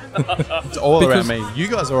 yeah. It's all Because- around me. You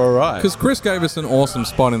guys are all right. Because Chris gave us an awesome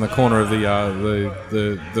spot in the corner of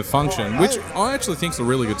the function, which I actually think is a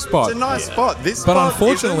really good spot. It's a nice spot. This But spot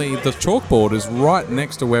unfortunately, the chalkboard is right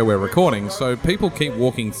next to where we're recording, so people keep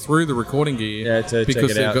walking through the recording gear Yeah, to check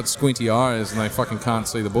because it they've out. got squinty eyes and they fucking can't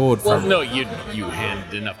see the board. Well, from no, you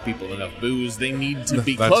hand enough people enough booze, they need to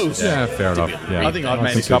be That's- close. Yeah, fair to enough. be able to Yeah. read I think them. I've made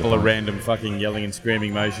a can see couple the of point. random fucking yelling and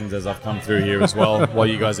screaming motions as I've come through here as well while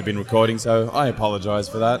you guys have been recording, so I apologise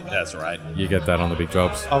for that. That's right. You get that on the big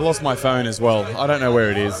jobs. I've lost my phone as well. I don't know where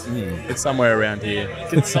it is. It's somewhere around here.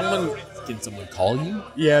 Can someone call you?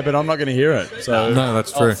 Yeah, but I'm not going to hear it, so No,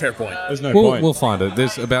 that's true. Oh, fair point. there's no We'll, point. we'll find it.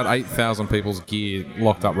 There's about 8,000 people's gear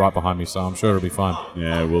locked up right behind me, so I'm sure it'll be fine.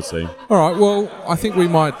 Yeah, we'll see. All right. Well, I think we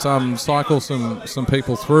might cycle some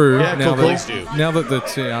people through Yeah, now cool, that please do. now that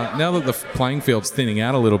the playing field's thinning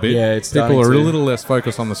out a little bit. Yeah, it's people starting are a to. little less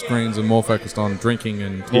focused on the screens and more focused on drinking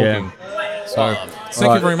and talking. Yeah. So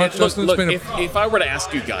thank you very much, Look, Justin. look, It's been if I were to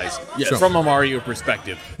ask you guys, Sure. from a Mario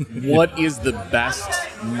perspective, what is the best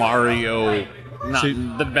Mario? Not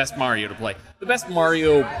the best Mario to play. The best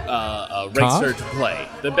Mario racer to play.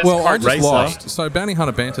 The best well, I kart just racer. lost. So Bounty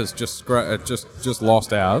Hunter Banter's just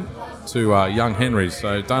lost out to Young Henry's.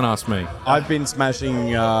 So don't ask me. I've been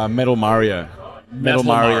smashing Metal Mario. Metal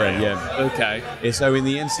Mario, yeah. Okay. Yeah, so in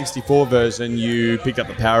the N64 version, you picked up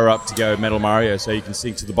the power up to go Metal Mario, so you can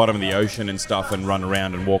sink to the bottom of the ocean and stuff, and run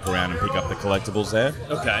around and walk around and pick up the collectibles there.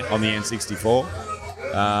 Okay. On the N64.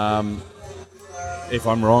 If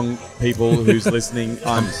I'm wrong, people who's listening,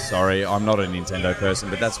 I'm sorry. I'm not a Nintendo person,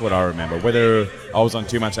 but that's what I remember. Whether I was on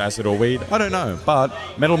too much acid or weed, I don't know. But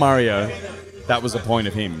Metal Mario, that was the point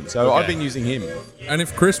of him. So I've been using him. And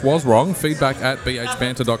if Chris was wrong, feedback at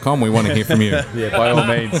bhbanter.com. We want to hear from you. Yeah, by all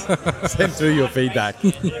means, send through your feedback.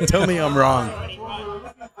 Tell me I'm wrong.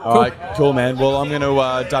 All right, cool, man. Well, I'm going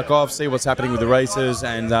to duck off, see what's happening with the races,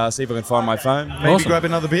 and see if I can find my phone. Maybe Awesome. grab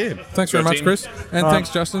another beer. Thanks very Go much, team. Chris. And thanks,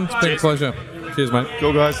 Justin. It's been a pleasure. Cheers, mate.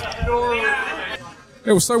 Cool, guys.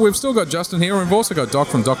 Yeah, so we've still got Justin here. We've also got Doc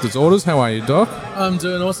from Doctor's Orders. How are you, Doc? I'm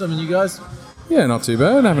doing awesome, and you guys? Yeah, not too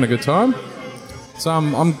bad. Having a good time. So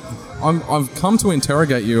I've come to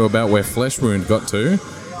interrogate you about where Flesh Wound got to.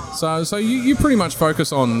 So you pretty much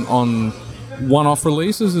focus on one-off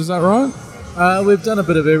releases, is that right? We've done a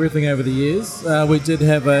bit of everything over the years. We did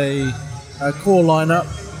have a core lineup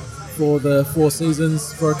for the 4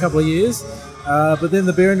 seasons for a couple of years, but then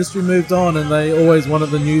the beer industry moved on, and they always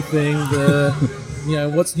wanted the new thing,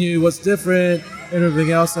 what's new, what's different, and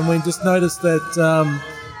everything else. And we just noticed that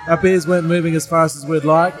our beers weren't moving as fast as we'd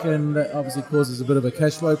like, and that obviously causes a bit of a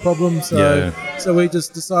cash flow problem. So we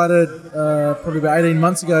just decided probably about 18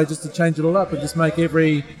 months ago just to change it all up and just make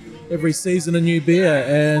every season a new beer,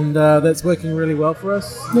 and that's working really well for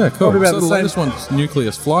us. Yeah, cool. Probably about So the the same- latest one's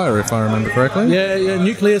Nucleus Flyer, if I remember correctly. Yeah,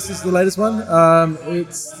 Nucleus is the latest one.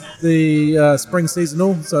 It's the spring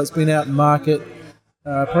seasonal, so it's been out in market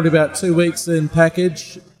probably about 2 weeks in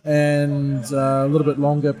package, and a little bit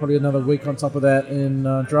longer, probably another week on top of that in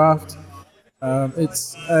draft.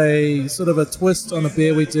 It's a sort of a twist on a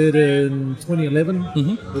beer we did in 2011,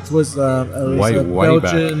 which was a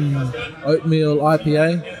Belgian oatmeal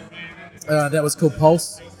IPA. That was called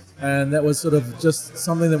Pulse, and that was sort of just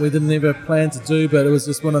something that we didn't ever plan to do, but it was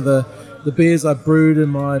just one of the beers I brewed in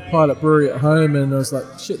my pilot brewery at home, and I was like,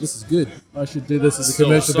 shit, this is good. I should do this as a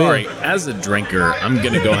commercial beer. As a drinker, I'm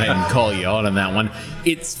going to go ahead and call you out on that one.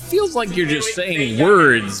 It feels like you're just saying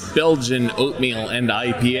words, Belgian oatmeal and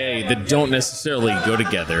IPA, that don't necessarily go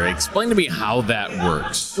together. Explain to me how that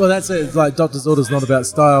works. Well, that's it. It's like Doctor's Order's not about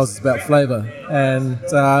styles, it's about flavor. And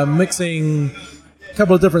mixing a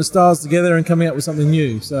couple of different styles together and coming up with something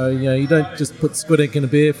new. So, you don't just put squid ink in a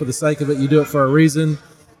beer for the sake of it. You do it for a reason.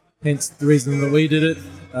 Hence the reason that we did it.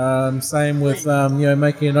 Same with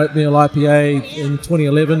making an oatmeal IPA in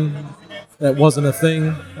 2011. That wasn't a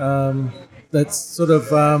thing. That's sort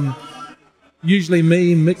of usually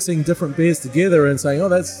me mixing different beers together and saying, "Oh,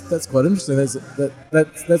 that's quite interesting.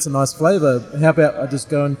 That's a nice flavour. How about I just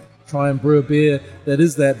go and try and brew a beer that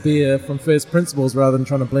is that beer from first principles rather than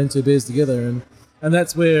trying to blend two beers together?" And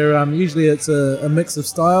that's where usually it's a mix of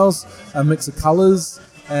styles, a mix of colours,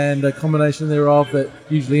 and a combination thereof that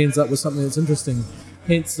usually ends up with something that's interesting.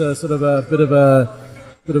 Hence, sort of a bit of a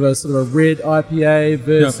sort of a red IPA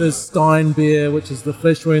versus Stein beer, which is the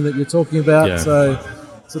flesh wound that you're talking about. Yeah. So,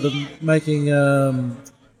 sort of making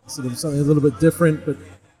sort of something a little bit different, but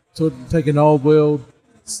sort of take an old world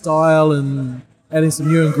style and adding some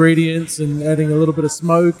new ingredients and adding a little bit of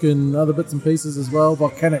smoke and other bits and pieces as well,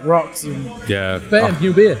 volcanic rocks, and bam,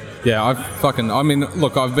 new beer. Yeah,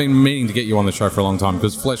 look, I've been meaning to get you on the show for a long time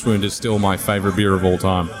because Flesh Wound is still my favourite beer of all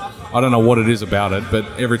time. I don't know what it is about it, but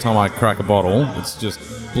every time I crack a bottle, it's just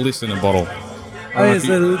bliss in a bottle. There's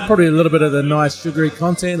probably a little bit of the nice sugary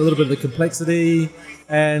content, a little bit of the complexity,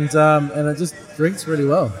 and it just drinks really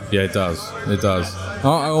well. Yeah, it does. It does.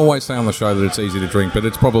 I always say on the show that it's easy to drink, but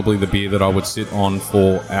it's probably the beer that I would sit on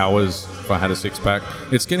for hours if I had a six-pack.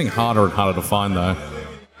 It's getting harder and harder to find, though.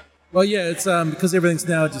 Well, yeah, it's because everything's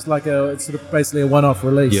now just like it's sort of basically a one-off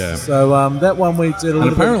release. Yeah. So that one we did a little bit...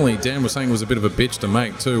 And apparently Dan was saying it was a bit of a bitch to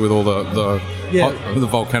make, too, with all the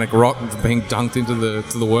volcanic rock being dunked into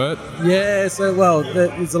the wort. Yeah, so,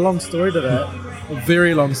 there's a long story to that. A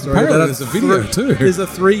very long story. Apparently there's a video, too. There's a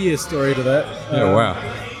 3-year story to that. Yeah,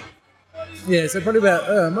 wow. Yeah, so probably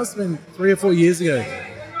about, must have been 3 or 4 years ago.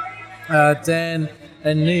 Dan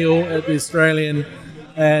and Neil at the Australian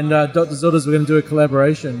and Dr. Zotters were going to do a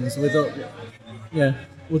collaboration. So we thought,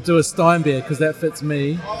 we'll do a Stein beer because that fits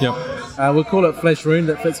me. Yep. We'll call it Flesh Wound.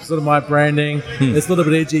 That fits sort of my branding. It's a little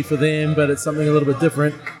bit edgy for them, but it's something a little bit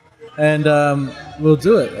different. And we'll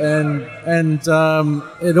do it. And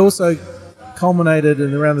it also culminated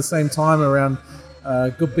in around the same time around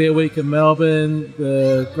Good Beer Week in Melbourne,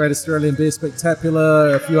 the Great Australian Beer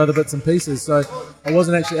Spectacular, a few other bits and pieces. So I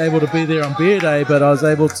wasn't actually able to be there on Beer Day, but I was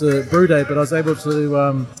able to Brew Day. But I was able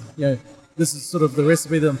to, this is sort of the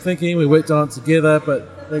recipe that I'm thinking. We worked on it together,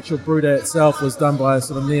 but the actual Brew Day itself was done by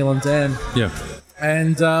sort of Neil and Dan. Yeah.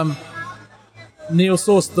 And Neil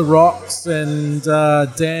sourced the rocks, and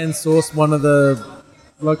Dan sourced one of the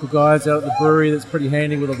local guys out at the brewery that's pretty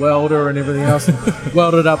handy with a welder and everything else, and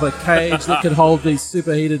welded up a cage that could hold these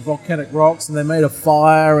superheated volcanic rocks, and they made a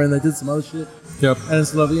fire and they did some other shit. Yep. And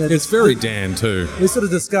it's lovely. It's very Dan too. We sort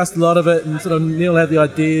of discussed a lot of it, and sort of Neil had the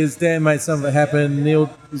ideas, Dan made some of it happen, Neil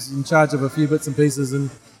was in charge of a few bits and pieces,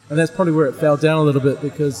 and that's probably where it fell down a little bit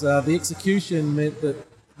because the execution meant that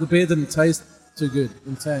the beer didn't taste too good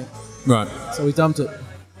in tank. Right. So we dumped it.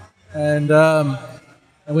 And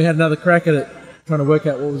we had another crack at it, trying to work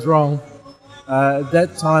out what was wrong. At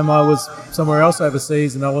that time, I was somewhere else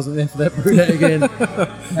overseas, and I wasn't there for that brew day again.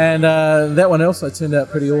 And that one also turned out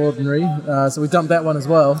pretty ordinary. So we dumped that one as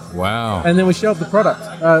well. Wow. And then we shelved the project.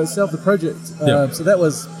 So that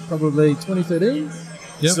was probably 2013.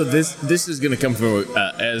 Yep. So this is going to come from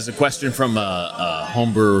as a question from a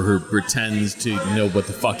homebrewer who pretends to know what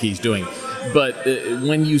the fuck he's doing. But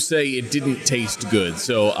when you say it didn't taste good,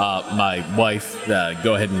 so my wife,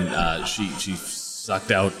 go ahead and she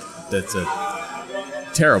sucked out. That's a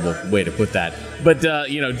terrible way to put that. But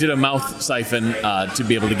did a mouth siphon to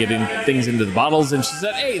be able to get things into the bottles, and she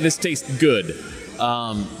said, "Hey, this tastes good."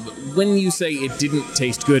 When you say it didn't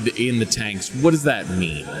taste good in the tanks, what does that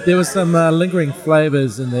mean? There was some lingering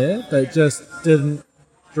flavors in there that just didn't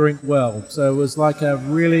drink well. So it was like a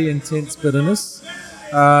really intense bitterness.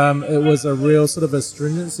 It was a real sort of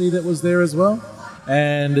astringency that was there as well,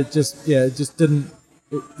 and it just didn't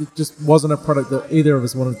it just wasn't a product that either of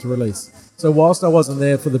us wanted to release. So whilst I wasn't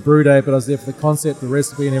there for the brew day, but I was there for the concept, the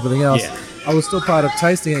recipe, and everything else, I was still part of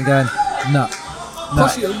tasting it and going, no.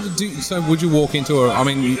 Plus, so would you walk into I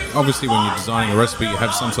mean, obviously when you're designing a recipe, you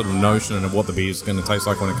have some sort of notion of what the beer is going to taste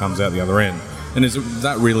like when it comes out the other end. And is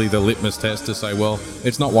that really the litmus test to say, well,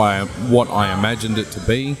 it's not what I imagined it to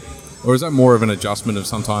be? Or is that more of an adjustment of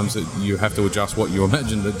sometimes that you have to adjust what you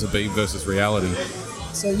imagined it to be versus reality?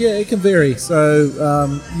 So yeah, it can vary. So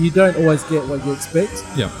you don't always get what you expect.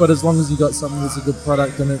 Yeah. But as long as you got something that's a good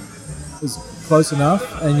product and it is close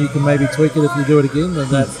enough, and you can maybe tweak it if you do it again, then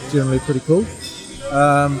that's generally pretty cool.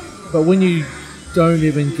 But when you don't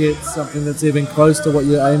even get something that's even close to what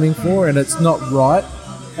you're aiming for, and it's not right,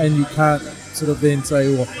 and you can't sort of then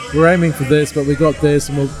say, well, we're aiming for this, but we got this,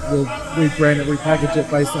 and we'll rebrand it, repackage it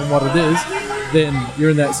based on what it is, then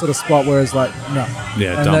you're in that sort of spot where it's like, no.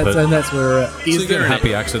 Yeah, dump it. And that's where we're at. So you get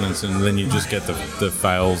happy accidents, and then you just get the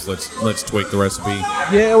fails. Let's tweak the recipe.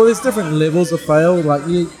 Yeah, well, there's different levels of fail. Like,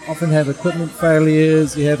 you often have equipment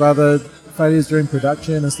failures, you have other failures during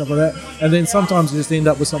production and stuff like that, and then sometimes you just end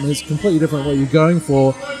up with something that's completely different what you're going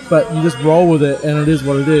for, but you just roll with it and it is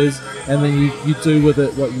what it is, and then you do with it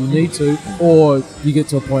what you need to, or you get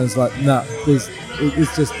to a point it's like, nah, it's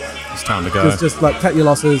time to go. It's just like cut your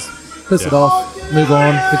losses, piss it off, move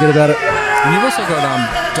on, forget about it. And you've also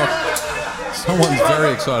got someone's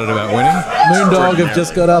very excited about winning. Moondog have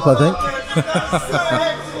just got up, I think.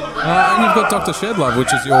 And you've got Dr. Shedlove,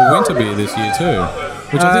 which is your winter beer this year too.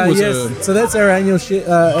 Which I think was so that's our annual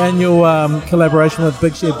collaboration with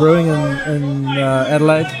Big Shed Brewing in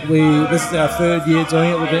Adelaide. This is our third year doing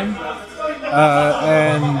it with them,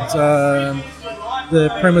 and the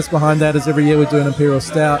premise behind that is every year we do an Imperial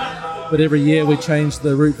Stout, but every year we change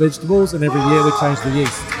the root vegetables, and every year we change the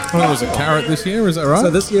yeast. Oh, was it carrot this year? Is that right? So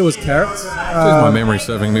this year was carrots. My memory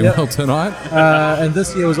serving me well tonight. And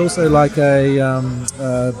this year was also like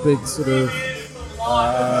a big sort of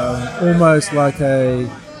almost like an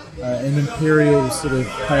imperial sort of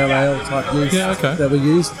pale ale type yeast that we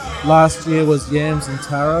used. Last year was yams and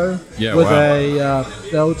taro with a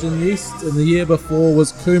Belgian yeast, and the year before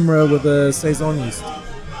was Kumara with a saison yeast.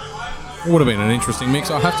 It would have been an interesting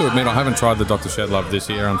mix. I have to admit, I haven't tried the Dr. Shedlove this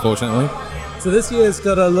year, unfortunately. So this year's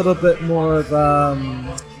got a little bit more of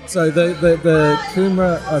so the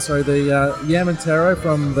Kumara, the Yam and Taro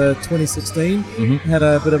from the 2016 had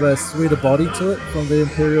a bit of a sweeter body to it from the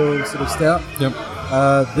Imperial sort of stout. Yep.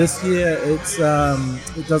 This year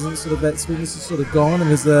it doesn't sort of, that sweetness is sort of gone, and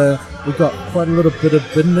we've got quite a little bit of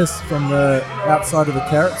bitterness from the outside of the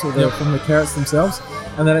carrots or from the carrots themselves,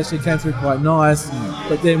 and that actually came through quite nice.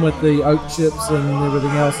 But then with the oak chips and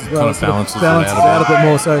everything else as well, kind of balances it out a bit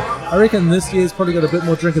more. So I reckon this year's probably got a bit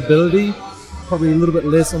more drinkability. Probably a little bit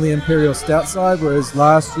less on the Imperial Stout side, whereas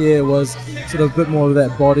last year was sort of a bit more of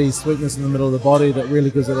that body sweetness in the middle of the body that really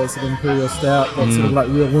gives it that sort of Imperial Stout, that sort of like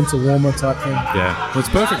real winter warmer type thing. Yeah, well, it's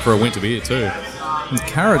perfect for a winter beer too. And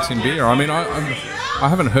carrots in beer, I mean, I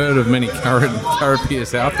haven't heard of many carrot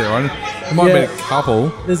beers out there. There might be a couple.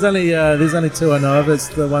 There's only two I know of. It's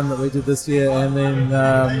the one that we did this year, and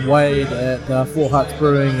then Wade at Four Huts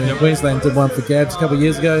Brewing in Queensland did one for Gabs a couple of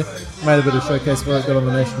years ago. Made a bit of showcase for it, got on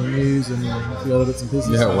the national news and a few other bits and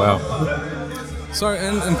pieces. Yeah, wow. So,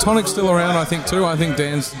 and Tonic's still around, I think, too. I think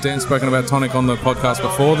Dan's spoken about Tonic on the podcast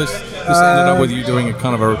before. This ended up with you doing a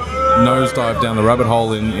kind of a nosedive down the rabbit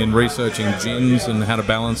hole in researching gins and how to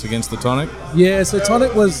balance against the tonic. Yeah, so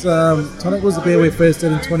Tonic was a beer we first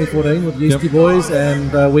did in 2014 with Yeasty Boys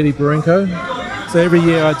and Weedy Brewing Co. So every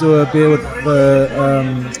year I do a beer with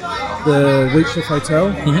the Wheat Shift Hotel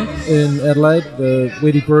in Adelaide, the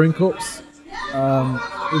Weedy Brewing Corps.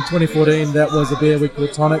 In 2014, that was a beer we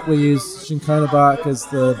called Tonic. We used Shinkona bark as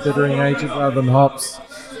the bittering agent rather than hops.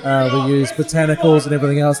 We use botanicals and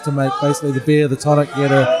everything else to make basically the beer, the tonic, get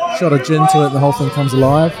a shot of gin to it and the whole thing comes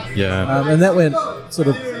alive. Yeah. And that went sort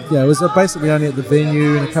of, it was basically only at the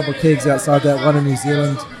venue and a couple of kegs outside that, one in New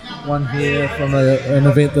Zealand, one here from an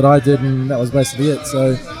event that I did, and that was basically it.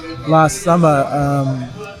 So last summer,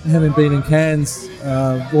 having been in Cairns,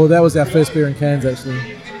 that was our first beer in Cairns actually.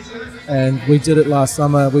 And we did it last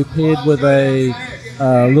summer. We paired with a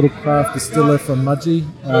little craft distiller from Mudgee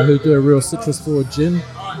who do a real citrus-forward gin.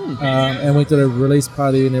 And we did a release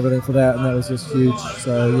party and everything for that, and that was just huge.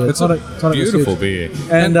 So yeah, it's tonic beautiful beer.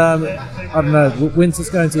 And I don't know, when's this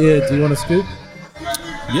going to air? Do you want to scoop?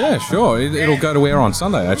 Yeah, sure. It'll go to air on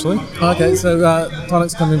Sunday, actually. Okay, so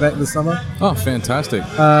Tonic's coming back this summer. Oh, fantastic.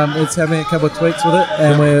 It's having a couple of tweaks with it,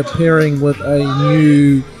 and we're pairing with a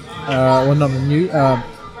new,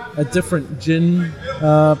 a different gin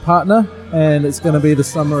partner, and it's going to be the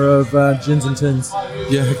summer of gins and tins.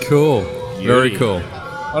 Yeah, cool. Very cool.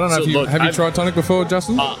 I don't know So if you look, have you I've- tried tonic before,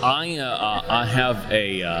 Justin? I have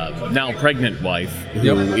a now pregnant wife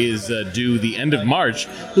who is due the end of March,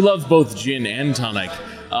 who loves both gin and tonic.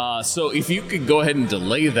 So if you could go ahead and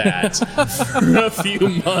delay that for a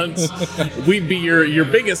few months, we'd be your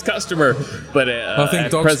biggest customer. But I think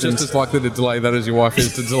at Doc's present, just as likely to delay that as your wife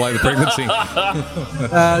is to delay the pregnancy.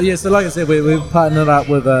 Yeah, so like I said, we've partnered up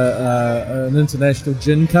with an international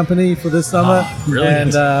gin company for this summer,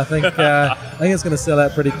 brilliant. and I think it's going to sell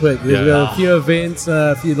out pretty quick. We've got a few events,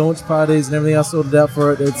 a few launch parties, and everything else sorted out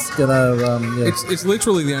for it. It's gonna. It's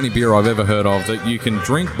literally the only beer I've ever heard of that you can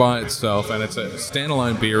drink by itself, and it's a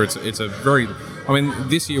standalone beer. It's a very. I mean,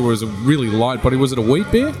 this year was a really light body. Was it a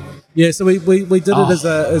wheat beer? Yeah, so we did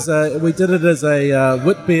it as a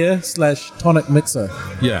wit beer / tonic mixer.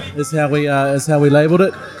 Yeah. Is how we labelled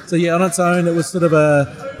it. So yeah, on its own, it was sort of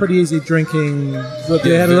a pretty easy drinking. Look,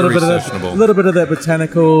 it had a little very bit sessionable. of that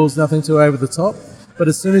botanicals, nothing too over the top. But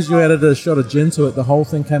as soon as you added a shot of gin to it, the whole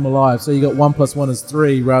thing came alive. So you got 1 + 1 is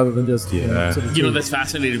 3 rather than just sort of You know, two. that's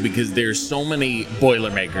fascinating because there's so many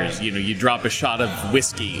Boilermakers. You know, you drop a shot of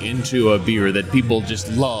whiskey into a beer that people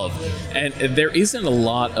just love. And there isn't a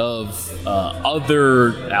lot of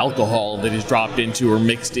other alcohol that is dropped into or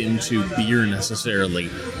mixed into beer necessarily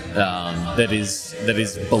that is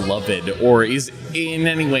beloved or is in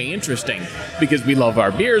any way interesting, because we love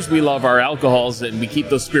our beers, we love our alcohols, and we keep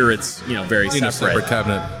those spirits, you know, very In a separate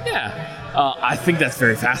cabinet. Yeah. I think that's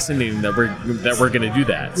very fascinating that we're going to do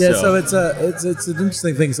that. Yeah, so it's an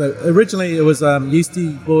interesting thing. So originally it was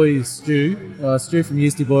Yeasty Boys Stu from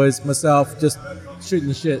Yeasty Boys, myself, just shooting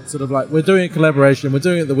the shit, sort of like, we're doing a collaboration, we're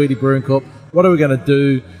doing it at the Weedy Brewing Corp, what are we going to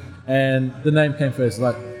do? And the name came first.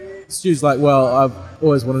 Like, Stu's like, well, I've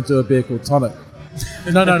always wanted to do a beer called Tonic.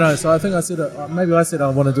 No. So I think I said, maybe I said I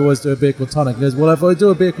wanted to always do a beer called Tonic. He goes, well, if I do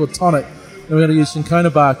a beer called Tonic, then we're going to use Cinchona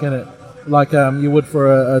bark in it, like you would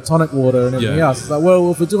for a tonic water and everything else. It's like,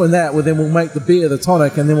 well, if we're doing that, well, then we'll make the beer the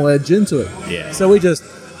tonic and then we'll add gin to it. Yeah. So we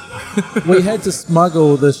had to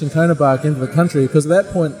smuggle the Cinchona bark into the country because at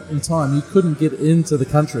that point in time, you couldn't get into the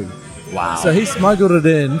country. Wow. So he smuggled it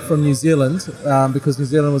in from New Zealand because New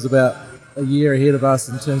Zealand was about a year ahead of us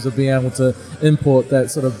in terms of being able to import that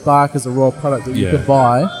sort of bark as a raw product that you could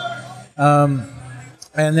buy.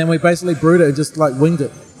 And then we basically brewed it and just like winged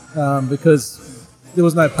it because there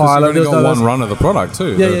was no pilot. You've only got one run of the product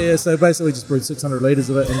too. Yeah. So basically we just brewed 600 litres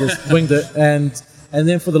of it and just winged it. And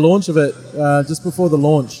then for the launch of it, just before the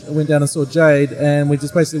launch, I went down and saw Jade and we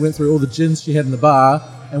just basically went through all the gins she had in the bar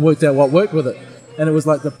and worked out what worked with it. And it was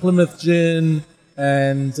like the Plymouth gin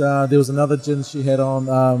and there was another gin she had on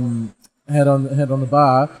the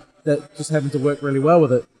bar that just happened to work really well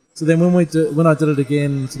with it. So then when I did it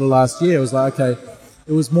again to the last year, it was like, okay,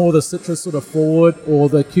 it was more the citrus sort of forward or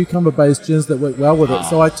the cucumber-based gins that worked well with it.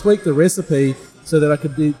 So I tweaked the recipe so that I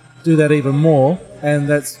could do that even more, and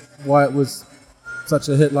that's why it was such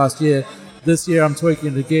a hit last year. This year I'm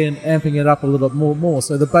tweaking it again, amping it up a little bit more.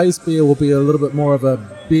 So the base beer will be a little bit more of a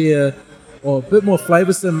beer or a bit more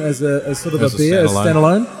flavoursome as sort of a beer, as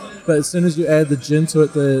standalone. But as soon as you add the gin to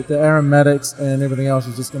it, the aromatics and everything else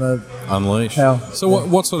is just going to unleash. So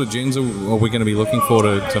what sort of gins are we going to be looking for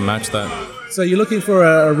to match that? So you're looking for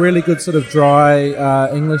a really good sort of dry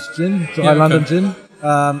English gin, London gin,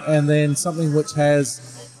 and then something which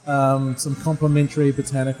has some complementary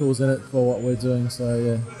botanicals in it for what we're doing.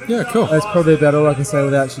 So yeah, cool. That's probably about all I can say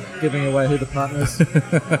without giving away who the partner is.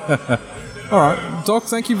 All right, Doc,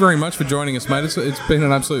 thank you very much for joining us, mate. It's been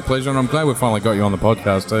an absolute pleasure, and I'm glad we finally got you on the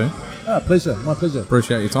podcast too. Pleasure, my pleasure.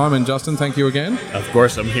 Appreciate your time, and Justin, thank you again. Of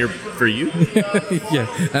course, I'm here for you. Yeah,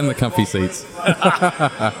 and the comfy seats.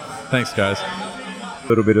 Thanks, guys. A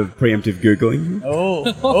little bit of preemptive Googling.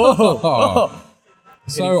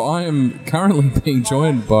 So I am currently being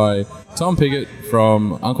joined by Tom Piggott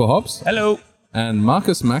from Uncle Hops. Hello. And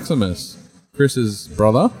Marcus Maximus, Chris's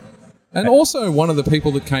brother. And also one of the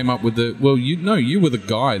people that came up with you were the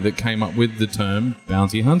guy that came up with the term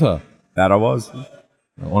bounty hunter. That I was.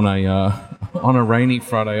 On a rainy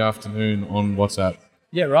Friday afternoon on WhatsApp.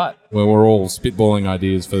 Yeah, right. Where we're all spitballing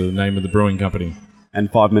ideas for the name of the brewing company. And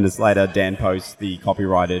 5 minutes later, Dan posts the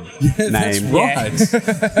copyrighted name. That's right.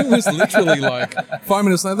 It was literally like 5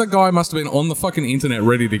 minutes later. That guy must have been on the fucking internet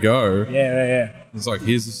ready to go. Yeah. It's like,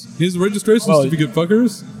 here's the registration certificate,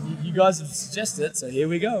 fuckers. You guys have suggested it, so here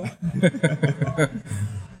we go.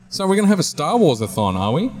 So we're going to have a Star Wars-a-thon,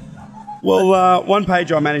 are we? Well, one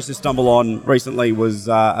page I managed to stumble on recently was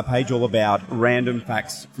a page all about random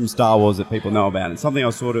facts from Star Wars that people know about. It's something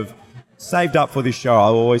I sort of saved up for this show. I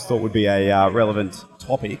always thought would be a relevant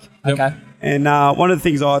topic. Okay. And one of the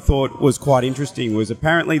things I thought was quite interesting was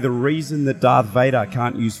apparently the reason that Darth Vader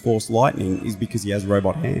can't use Force lightning is because he has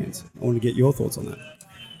robot hands. I want to get your thoughts on that.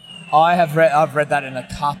 I've read that in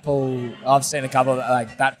I've seen a couple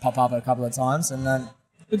like that pop up a couple of times, and then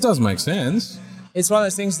It does make sense. it's one of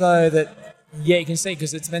those things though that you can see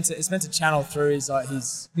because it's meant to channel through his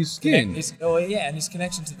skin. and his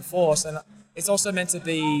connection to the Force, and it's also meant to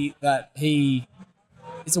be that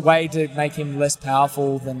it's a way to make him less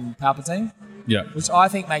powerful than Palpatine. Yeah. Which I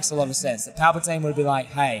think makes a lot of sense. That Palpatine would be like,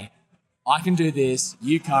 hey, I can do this,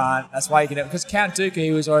 you can't, that's why you can do it. Because Count Dooku,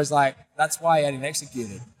 he was always like, that's why he had him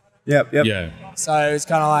executed. Yep. Yeah. So it's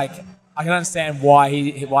kind of like, I can understand why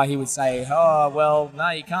he would say, oh, well, no,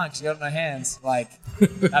 you can't because you got no hands. Like,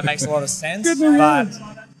 that makes a lot of sense. But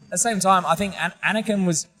at the same time, I think Anakin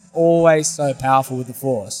was always so powerful with the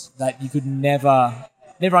Force that you could never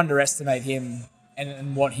underestimate him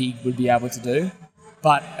and what he would be able to do.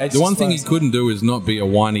 But it's The one thing he couldn't do is not be a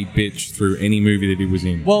whiny bitch through any movie that he was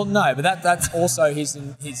in. Well, no, but that's also his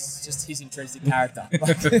intrinsic character.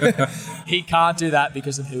 Like, he can't do that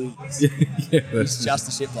because of who he is. He's just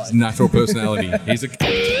a shit bloke. His natural personality. He's a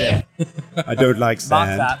Yeah. I don't like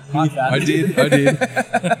sand. Mark that. I did.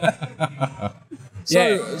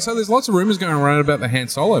 So there's lots of rumors going around about the Han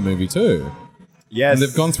Solo movie too. Yes. And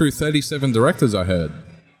they've gone through 37 directors, I heard.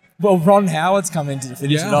 Well, Ron Howard's come in to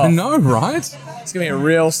finish it Yeah, off. I know, right? It's going to be a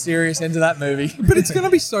real serious end to that movie. But it's going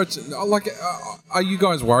to be such... are you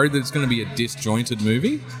guys worried that it's going to be a disjointed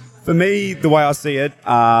movie? For me, the way I see it,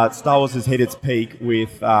 Star Wars has hit its peak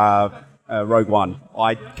with Rogue One.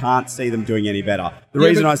 I can't see them doing any better. The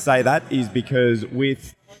reason I say that is because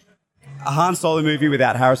with a Han Solo movie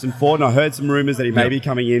without Harrison Ford, and I heard some rumors that he may be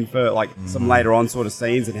coming in for like some later on sort of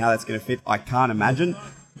scenes and how that's going to fit, I can't imagine.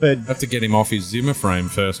 But have to get him off his Zimmer frame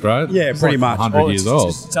first, right? Yeah, He's pretty like much. 100 years old.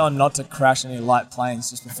 Just tell him not to crash any light planes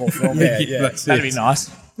just before filming. That's That'd it. be nice.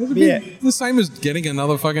 It'd be the same as getting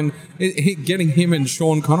another fucking... getting him and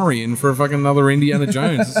Sean Connery in for a fucking another Indiana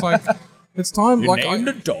Jones. It's like... It's time...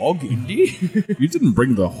 a dog, Indy? You didn't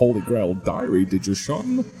bring the Holy Grail diary, did you,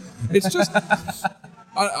 Sean? It's just...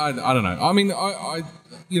 I don't know. I mean,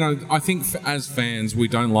 I think as fans, we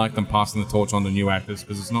don't like them passing the torch on to new actors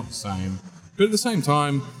because it's not the same. But at the same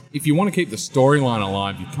time, if you want to keep the storyline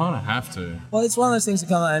alive, you kind of have to. Well, it's one of those things that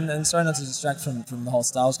come, and sorry not to distract from the whole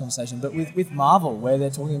Star Wars conversation, but with Marvel, where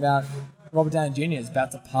they're talking about Robert Downey Jr. is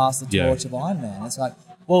about to pass the torch of Iron Man. It's like,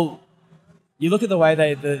 well, you look at the way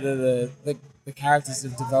the characters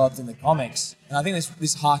have developed in the comics, and I think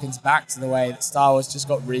this harkens back to the way that Star Wars just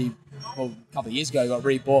got a couple of years ago, got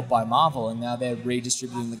rebought by Marvel, and now they're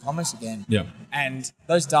redistributing the comics again. Yeah. And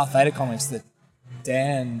those Darth Vader comics that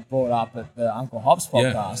Dan brought up at the Uncle Hobbs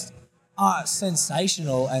podcast are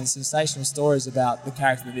sensational stories about the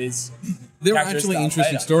character that is. They're actually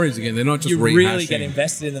interesting stories again. They're not just rehashing. You really get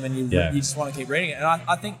invested in them, and you just want to keep reading it. And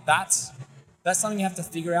I think that's something you have to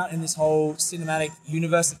figure out in this whole cinematic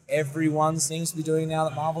universe that everyone seems to be doing now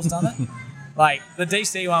that Marvel's done it. Like the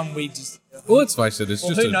DC one, we just. Well, let's face it. It's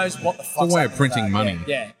just who knows what the fuck's a way of happening with printing that. money.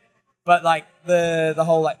 Yeah. But like the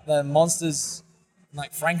whole like the monsters,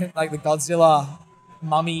 like the Godzilla,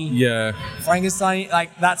 Mummy, Frankenstein,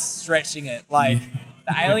 like that's stretching it. Like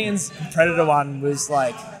the Aliens Predator one was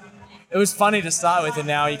like, it was funny to start with, and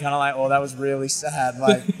now you're kind of like, oh, that was really sad.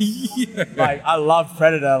 Like, like I love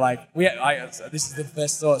Predator. Like this is the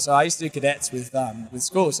best thought. So I used to do cadets with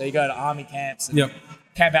school. So you go to army camps and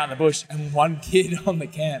camp out in the bush, and one kid on the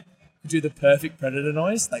camp would do the perfect Predator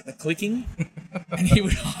noise, like the clicking, and he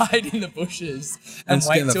would hide in the bushes and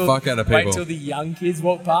scare the fuck out of people. Wait till the young kids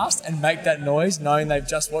walk past and make that noise, knowing they've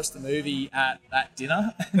just watched the movie at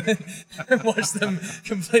dinner, and watch them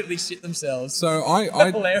completely shit themselves. So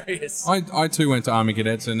I hilarious. I too went to Army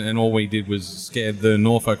Cadets, and all we did was scare the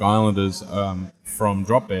Norfolk Islanders from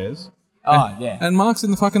drop bears. And Mark's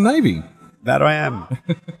in the fucking Navy. That I am.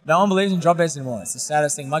 No one believes in drop bears anymore. It's the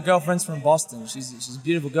saddest thing. My girlfriend's from Boston. She's a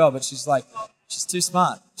beautiful girl, but she's too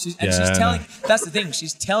smart. She's telling. That's the thing.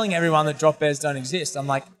 She's telling everyone that drop bears don't exist. I'm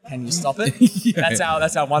like, can you stop it?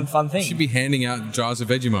 That's our one fun thing. She'd be handing out jars of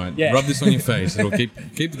Vegemite. Yeah. Rub this on your face. It'll keep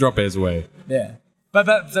the drop bears away. Yeah. But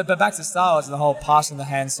back to Star Wars and the whole passing the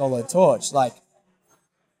Han Solo torch. Like,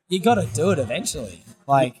 you got to do it eventually.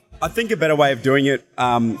 Like. I think a better way of doing it,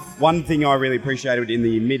 one thing I really appreciated in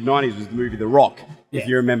the mid-90s was the movie The Rock, if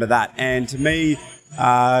you remember that. And to me,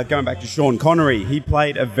 going back to Sean Connery, he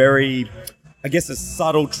played a very I guess, a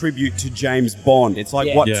subtle tribute to James Bond. It's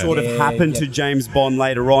like what sort of happened to James Bond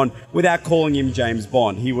later on without calling him James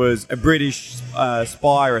Bond. He was a British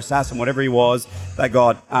spy or assassin, whatever he was. They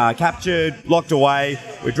got captured, locked away.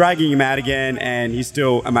 We're dragging him out again, and he's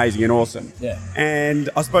still amazing and awesome. Yeah.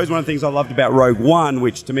 And I suppose one of the things I loved about Rogue One,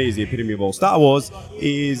 which to me is the epitome of all Star Wars,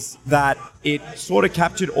 is that it sort of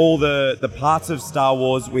captured all the parts of Star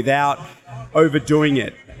Wars without overdoing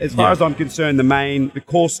it. As far as I'm concerned, the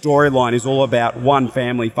core storyline is all about one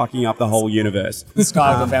family fucking up the whole universe. The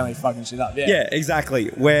Skywalker family fucking shit up. Yeah, exactly.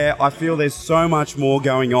 Where I feel there's so much more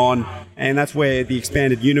going on, and that's where the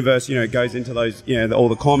expanded universe, goes into those, all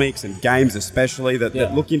the comics and games especially that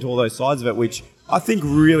look into all those sides of it, which I think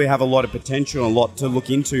really have a lot of potential and a lot to look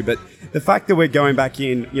into. But the fact that we're going back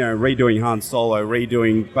in, redoing Han Solo,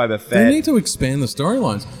 redoing Boba Fett. They need to expand the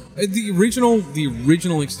storylines. The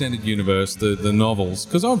original extended universe, the novels,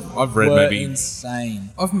 because I've read maybe insane.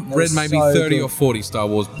 I've read maybe 30 or 40 Star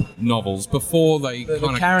Wars novels before they kind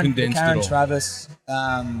of condensed the it Karen all. Travis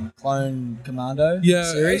Clone Commando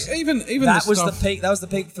series. Even that the was stuff, the peak. That was the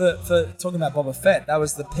peak for talking about Boba Fett. That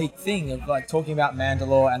was the peak thing of like talking about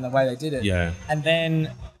Mandalore and the way they did it. Yeah. And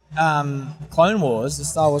then Clone Wars, the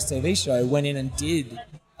Star Wars TV show, went in and did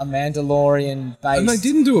a Mandalorian-based. And they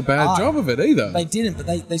didn't do a bad job of it either. They didn't, but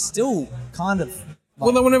they still kind of.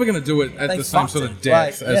 Well, they were never going to do it at they the same fucked sort of it.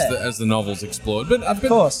 depth Like, as the novels explored. But Of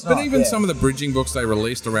course But not, even yeah. some of the bridging books they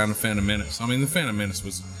released around The Phantom Menace. I mean, The Phantom Menace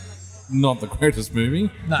was not the greatest movie.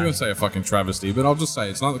 No. I'm going to say a fucking travesty, but I'll just say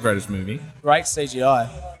it's not the greatest movie. Great CGI.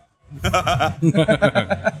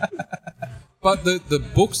 But the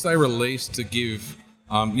books they released to give,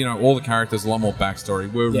 all the characters a lot more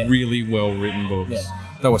backstory were really well written books. Yeah.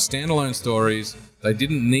 They were standalone stories. They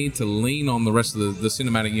didn't need to lean on the rest of the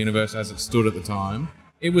cinematic universe as it stood at the time.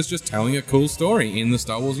 It was just telling a cool story in the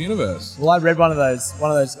Star Wars universe. Well, I read one of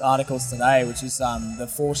those articles today, which is the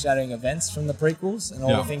foreshadowing events from the prequels and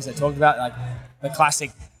all the things they talked about, like the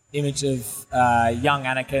classic image of young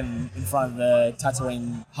Anakin in front of the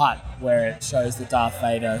Tatooine hut, where it shows the Darth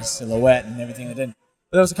Vader silhouette and everything they did.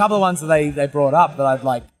 But there was a couple of ones that they brought up that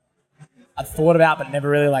I'd thought about but never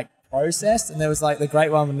really processed, and there was the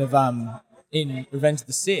great one of in Revenge of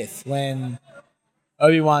the Sith when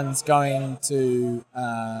Obi-Wan's going to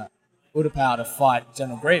Utapau to fight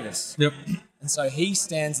General Grievous. Yep. And so he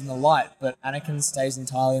stands in the light, but Anakin stays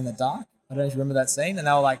entirely in the dark. I don't know if you remember that scene. And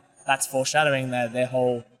they were like, that's foreshadowing their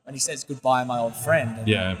whole... When he says, goodbye, my old friend.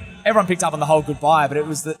 And everyone picked up on the whole goodbye, but it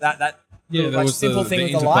was that was simple the thing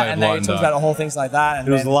with the interplay light, of and light they and talked dark. about whole things like that. And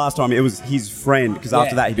It was the last time. It was his friend, because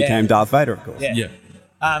after that he became Darth Vader, of course. Yeah.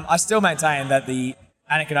 I still maintain that the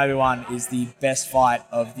Anakin Obi-Wan is the best fight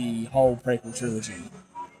of the whole prequel trilogy.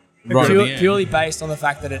 Right at the end. Purely based on the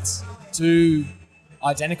fact that it's two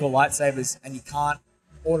identical lightsabers and you can't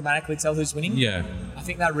automatically tell who's winning. Yeah. I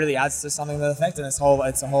think that really adds to something to the effect, and it's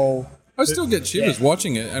a whole. I still get shivers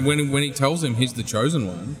watching it, and when he tells him he's the chosen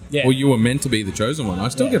one, Yeah. or you were meant to be the chosen one, I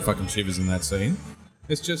still get fucking shivers in that scene.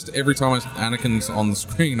 It's just every time Anakin's on the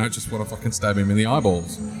screen, I just want to fucking stab him in the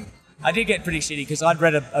eyeballs. I did get pretty shitty because I'd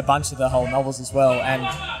read a bunch of the whole novels as well. And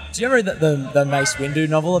do you remember the Mace Windu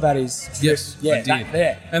novel about his trip? Yes, yeah, I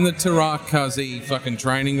did. And the Tarak Kazi fucking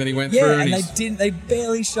training that he went through. Yeah, and they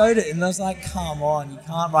barely showed it, and I was like, come on, you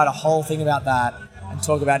can't write a whole thing about that and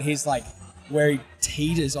talk about his where he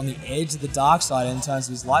teeters on the edge of the dark side in terms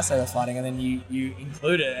of his lightsaber fighting, and then you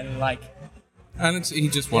include it and And he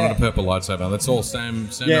just wanted a purple lightsaber. That's all. Sam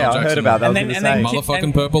Yeah, L. I Jackson. heard about that.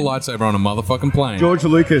 Motherfucking purple lightsaber on a motherfucking plane. George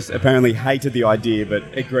Lucas apparently hated the idea, but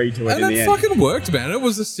agreed to it And in the that end. fucking worked, man. It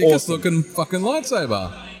was the sickest looking fucking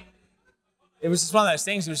lightsaber. It was just one of those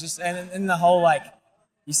things. It was just, and the whole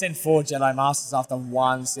you send 4 Jedi Masters after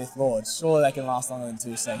 1 Sith Lord. Surely they can last longer than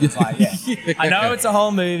 2 seconds. I know it's a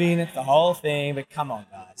whole movie and it's the whole thing, but come on,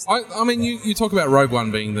 guys. I mean, you talk about Rogue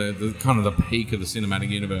One being the kind of the peak of the cinematic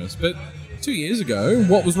universe, but 2 years ago,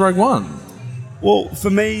 what was Rogue One? Well,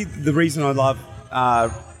 for me, the reason I love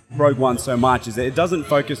Rogue One so much is that it doesn't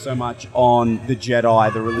focus so much on the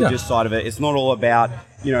Jedi, the religious side of it. It's not all about,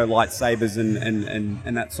 lightsabers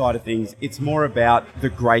and that side of things. It's more about the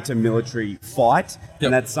greater military fight,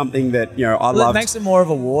 and that's something that, I love. It makes it more of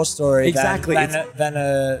a war story Exactly. than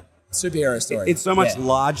a superhero story. It's so much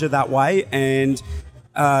larger that way, and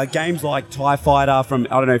games like TIE Fighter from,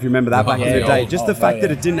 I don't know if you remember that back in the day, just the fact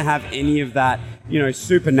that it didn't have any of that,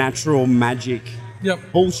 supernatural magic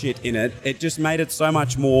bullshit in it, it just made it so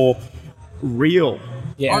much more real.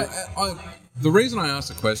 Yeah. The reason I asked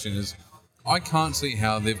the question is I can't see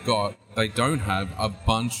how they don't have a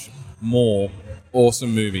bunch more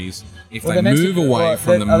awesome movies if they move away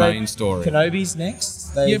from the main story. Kenobi's next?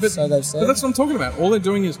 They've but said. that's what I'm talking about. All they're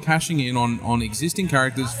doing is cashing in on existing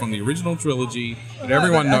characters from the original trilogy that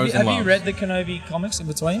everyone knows and loves. Have you read the Kenobi comics in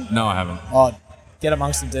between? No, I haven't. Oh, get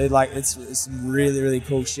amongst them, dude. Like, it's some really, really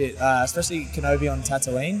cool shit. Especially Kenobi on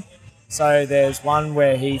Tatooine. So there's one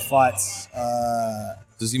where he fights...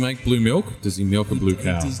 Does he make blue milk? Does he milk a blue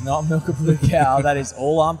cow? He does not milk a blue cow. That is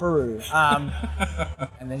all Aunt Beru. And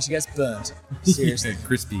then she gets burnt. Seriously.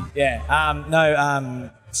 Crispy. Yeah.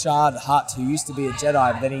 Shard Hutt, who used to be a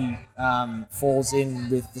Jedi, but then he falls in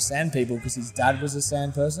with the Sand People because his dad was a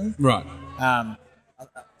Sand person. Right.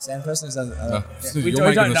 Sand person is you're we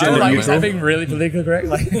making don't the know. gender Like, is that neutral. being really politically correct?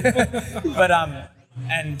 Like,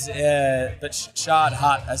 but Shard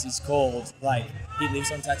Hutt, as he's called, like, he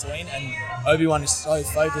lives on Tatooine, and Obi-Wan is so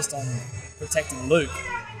focused on protecting Luke,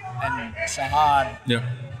 and Shahad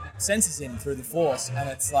senses him through the Force, and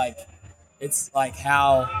it's like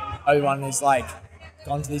how Obi-Wan is like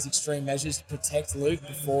gone to these extreme measures to protect Luke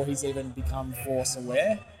before he's even become Force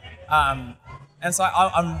aware. And so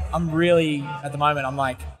I'm really, at the moment, I'm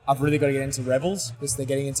like, I've really got to get into Rebels because they're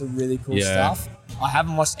getting into really cool stuff. I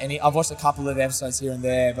haven't watched any. I've watched a couple of episodes here and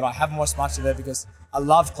there, but I haven't watched much of it because I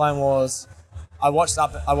loved Clone Wars. I watched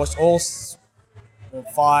all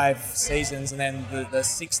 5 seasons, and then the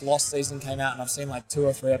 6th Lost season came out, and I've seen like 2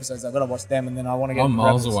 or 3 episodes. I've got to watch them, and then I want to get. I'm into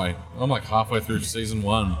miles Rebels. away. I'm like halfway through season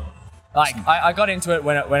 1. Like I got into it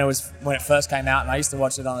when it first came out, and I used to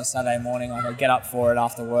watch it on a Saturday morning. Like I'd get up for it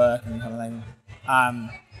after work and kind of thing.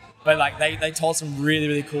 But like they told some really,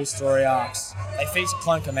 really cool story arcs. They featured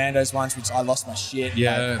Clone Commandos once, which I lost my shit.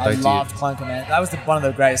 Yeah, like, I they loved did. Clone Commandos. That was one of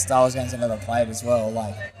the greatest Star Wars games I've ever played as well.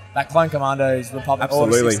 Like that Clone Commandos Republic.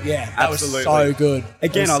 Absolutely. That was so good.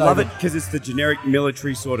 Again, I so love good. it because it's the generic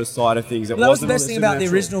military sort of side of things. Well, that was the wasn't best thing about the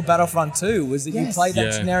supernatural. original Battlefront 2 was that you Yes. played that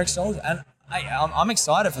Yeah. generic soldier, and I'm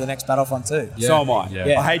excited for the next Battlefront 2. Yeah. So am I.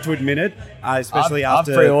 Yeah. I hate to admit it, especially I've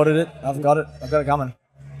after. pre-ordered it. I've got it coming.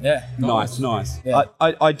 Yeah. Nice. Yeah.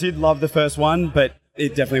 I did love the first one, but it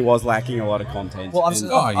definitely was lacking a lot of content. Well, And-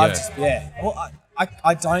 Well,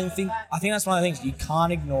 I don't think. I think that's one of the things you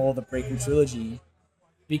can't ignore the prequel trilogy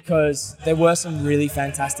because there were some really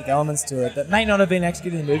fantastic elements to it that may not have been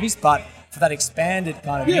executed in the movies, but for that expanded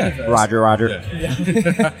kind of universe. Roger.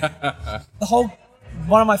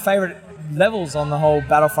 One of my favorite levels on the whole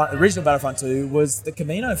original Battlefront 2 was the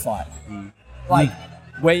Camino fight.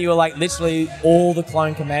 Where you were like literally all the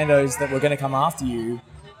clone commandos that were going to come after you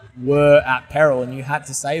were at peril and you had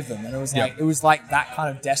to save them, and it was like that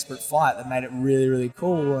kind of desperate fight that made it really, really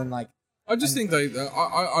cool. And like I just think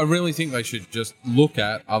I really think they should just look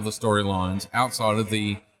at other storylines outside of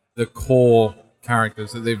the core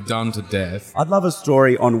characters that they've done to death. I'd love a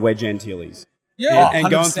story on Wedge Antilles. Yeah, and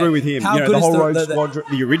going 100%. through with him, How you know, good the is whole the- Rogue the- Squadron,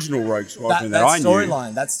 the original Rogue Squadron that I knew.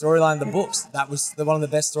 storyline, the books, that was one of the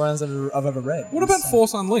best storylines I've ever read. What about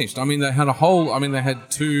Force Unleashed? I mean, they had they had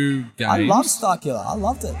 2 games. I love Starkiller. I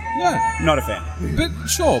loved it. Yeah, Not a fan. but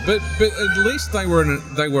sure, but at least they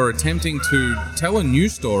were attempting to tell a new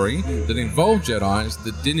story that involved Jedi's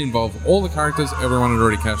that didn't involve all the characters everyone had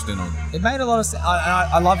already cashed in on. It made a lot of sense.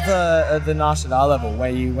 I love the Nar Shaddaa level where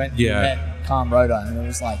you went and met Khan Rhoda, and it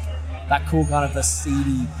was like that cool kind of the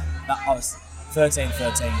seedy. I was 13.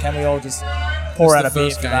 Can we all just pour out a It's the beer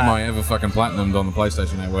first for game that? I ever fucking platinumed on the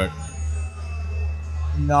PlayStation Network.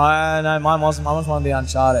 No, mine wasn't. Mine was one of the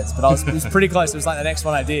Uncharted, but it was pretty close. It was like the next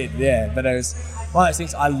one I did, yeah. But it was one of those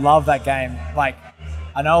things. I love that game. Like,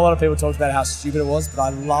 I know a lot of people talked about how stupid it was, but I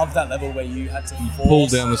love that level where you had to Pull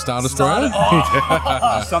down the Star Destroyer.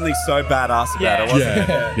 Something so badass about it, wasn't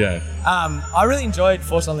it? Yeah. I really enjoyed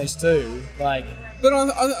Force Unleashed too. Like, but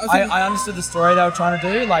I understood the story they were trying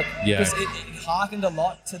to do. Like, Yeah. because it harkened a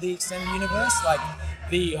lot to the extended universe, like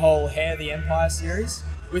the whole Hair of the Empire series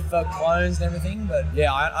with the clones and everything. But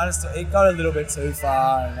yeah, I understood it got a little bit too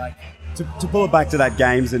far, and like. To pull it back to that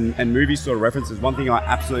games and movie sort of references, one thing I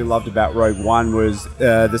absolutely loved about Rogue One was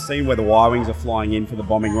the scene where the Y-Wings are flying in for the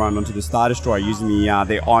bombing run onto the Star Destroyer using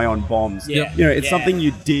their ion bombs. Yeah. You know, it's something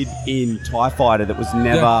you did in TIE Fighter that was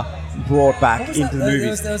never brought back What was into that? the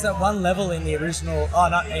movies. There was that one level in the original,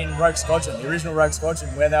 not in Rogue Squadron, the original Rogue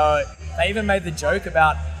Squadron, where they even made the joke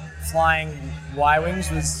about flying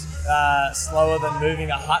Y-Wings was slower than moving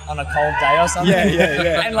a hut on a cold day or something.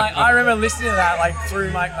 Yeah. And like, I remember listening to that like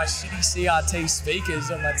through my shitty CRT speakers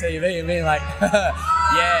on my TV and being like,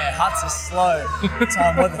 yeah, huts are slow.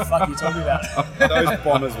 Tom, what the fuck are you talking about? Those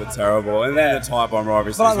bombers were terrible, and then the TIE bomber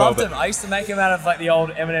obviously But I as well. loved them. I used to make them out of like the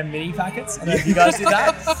old M&M mini packets. I don't know if you guys did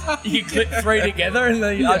that. You could clip 3 together, and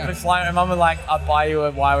then I'd be flying. And Mum would like, I'd buy you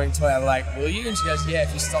a Y-wing toy. I'm like, will you? And she goes, yeah,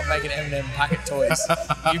 if you stop making M&M packet toys.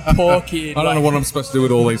 You poor kid. I don't know what I'm supposed to do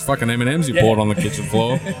with all these fucking M&Ms you poured on the kitchen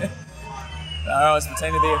floor. I was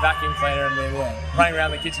pretending to be a vacuum cleaner and then running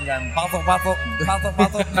around the kitchen going, bottle, bottle, bottle,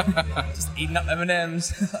 bottle, just eating up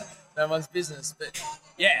M&Ms. No one's business. But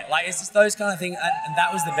yeah, like it's just those kind of things. And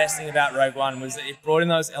that was the best thing about Rogue One, was that it brought in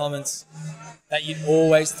those elements that you'd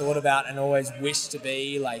always thought about and always wished to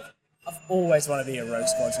be. Like, I've always wanted to be a Rogue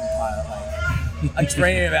Squadron pilot. Like, I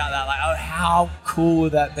dream about that. Like, oh, how cool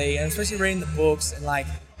would that be? And especially reading the books and like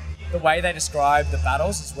the way they describe the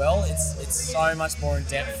battles as well. It's so much more in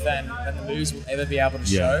depth than the movies will ever be able to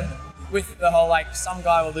show. With the whole, like, some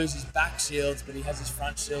guy will lose his back shields, but he has his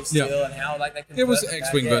front shield still, and how, like, they can... It was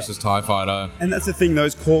X-Wing versus TIE Fighter. And that's the thing,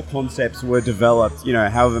 those core concepts were developed, you know,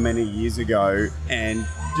 however many years ago, and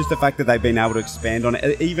just the fact that they've been able to expand on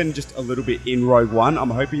it, even just a little bit in Rogue One, I'm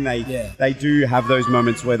hoping they do have those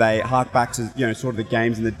moments where they hark back to, you know, sort of the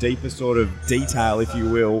games and the deeper sort of detail, if you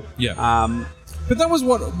will. Yeah. But that was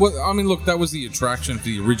what I mean, look, that was the attraction for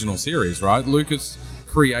the original series, right? Lucas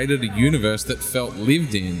created a universe that felt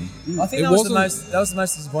lived in. I think that was the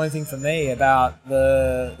most disappointing thing for me about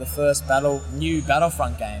the first new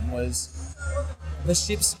Battlefront game was the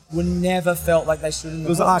ships were never felt like they should in the It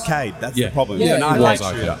was books. arcade, that's the problem. Yeah, it was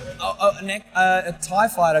arcade. A TIE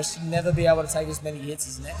fighter should never be able to take as many hits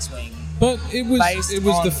as an X-Wing. But it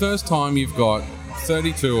was the first time you've got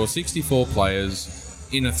 32 or 64 players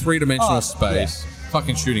in a three-dimensional space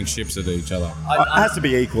fucking shooting ships at each other. It has to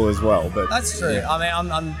be equal as well, but that's true. Yeah. I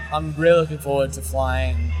mean, I'm really looking forward to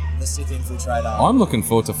flying the Sith Infiltrator. I'm looking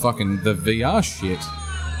forward to fucking the VR shit.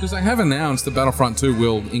 Because they have announced that Battlefront 2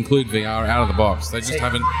 will include VR out of the box. They just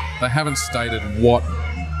haven't stated what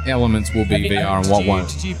elements will be VR and what won't.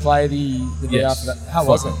 Did you play the VR for that? How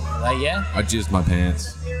was it? I jizzed my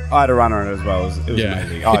pants. I had a run on it as well. It was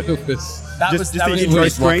amazing. That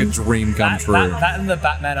was like a dream come true. That and the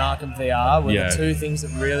Batman Arkham VR were the two things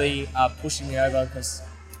that really are pushing me over, because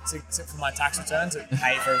for my tax return to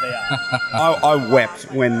pay for a VR. I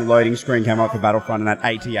wept when the loading screen came up for Battlefront and that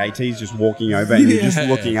AT-AT's just walking over and you're just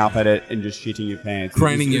looking up at it and just shitting your pants.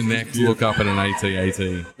 Craning your neck to look up at an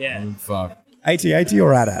AT-AT. Yeah. Fuck. AT-AT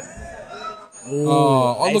or AT-AT?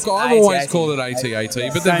 Look, I've always called it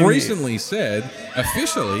AT-AT, but they've recently said,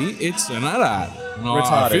 officially, it's an AT-AT. No,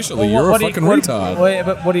 officially, you're a fucking retard.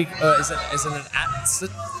 But what do you... is it an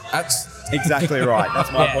AT? Exactly right.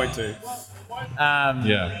 That's my point too.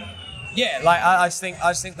 Yeah, like I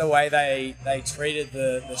just think the way they treated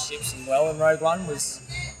the ships as well in Rogue One was...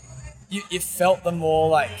 You felt them more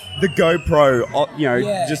like... The GoPro,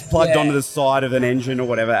 just plugged onto the side of an engine or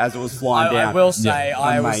whatever as it was flying down. I will say,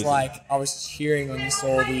 I was cheering when you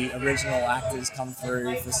saw the original actors come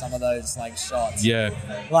through for some of those like shots. Yeah.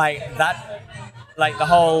 Like that, like the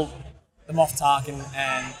Moff Tarkin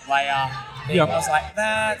and Leia thing, I was like,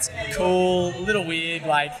 that's cool, a little weird,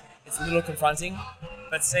 like it's a little confronting.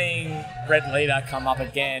 But seeing Red Leader come up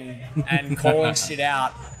again and calling shit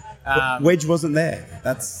out... Wedge wasn't there.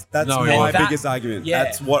 That's my biggest argument. Yeah,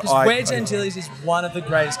 that's what Wedge Antilles is one of the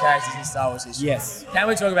greatest characters in Star Wars history. Yes. Can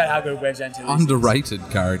we talk about how good Wedge Antilles is? Underrated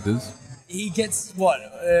characters. He gets,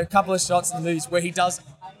 a couple of shots in the movies where he does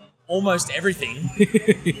almost everything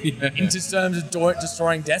in terms of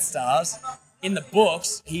destroying Death Stars. In the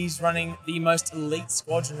books, he's running the most elite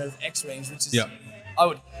squadron of X-Wings, which is... I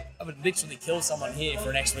would literally kill someone here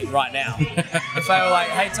for an X-Wing right now. If they were like,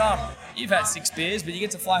 hey, Tom, you've had 6 beers, but you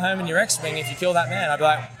get to fly home in your X-Wing if you kill that man, I'd be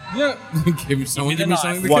like, give me something to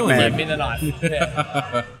kill him. Give me the knife.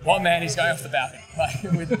 Yeah. What man is going off the balcony? Like,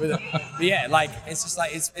 with it. But yeah, like, it's just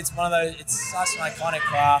like, it's one of those, it's such an iconic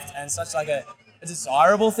craft and such like a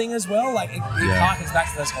desirable thing as well. Like, it harkens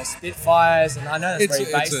back to those whole Spitfires, and I know that's where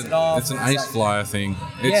he based it off. It's an ace flyer thing.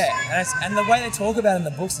 And the way they talk about it in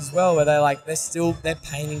the books as well, where they're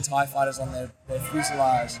painting TIE fighters on their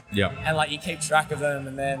fuselage. Yeah. And like you keep track of them,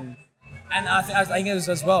 and I think it was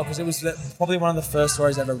as well, because it was probably one of the first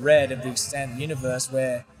stories I ever read of the extended universe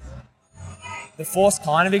where the Force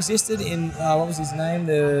kind of existed in what was his name?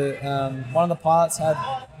 One of the pilots had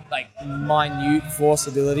like minute Force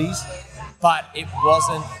abilities, but it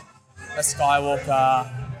wasn't a Skywalker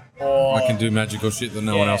or... I can do magical shit that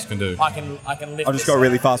no one else can do. I can lift... I've just got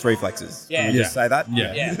really fast reflexes. Yeah. Can you just say that?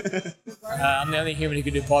 Yeah. I'm the only human who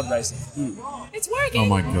can do pod racing. It's working! Oh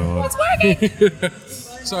my god. It's working!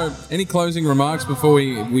 So, any closing remarks before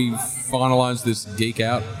we finalise this geek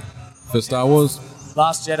out for Star Wars?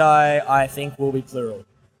 Last Jedi, I think, will be plural.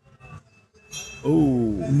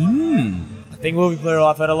 Ooh. I think will be plural.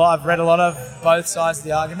 I've read a lot of both sides of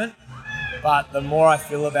the argument, but the more I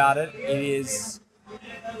feel about it, it is...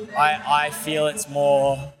 I feel it's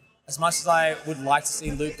more... As much as I would like to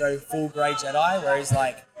see Luke go full grey Jedi, where he's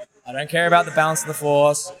like, I don't care about the balance of the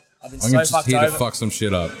Force, I've been I'm so just fucked here over. to fuck some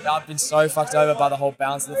shit up. I've been so fucked over by the whole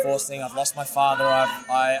balance of the Force thing. I've lost my father.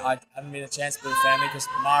 I haven't been a chance to be with family because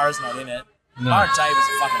Mara's not in it. No. Mara Jade was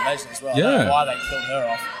a fucking legend as well. I don't Yeah. know why they killed her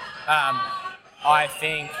off. I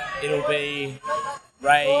think it'll be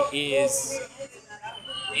Rey is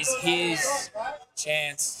his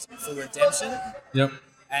chance for redemption. Yep.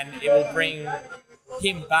 And it will bring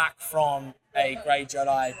him back from a Grey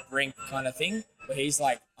Jedi brink kind of thing, where he's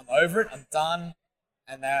like, I'm over it, I'm done,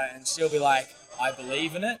 and she'll be like, I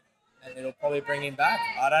believe in it, and it'll probably bring him back.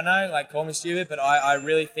 I don't know, like, call me stupid, but I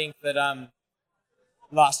really think that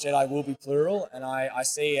Last Jedi will be plural, and I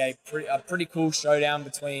see a pretty cool showdown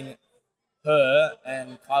between her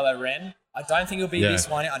and Kylo Ren. I don't think it'll be this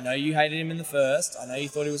whiny. I know you hated him in the first. I know you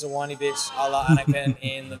thought he was a whiny bitch, a la Anakin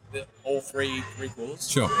in all 3 prequels.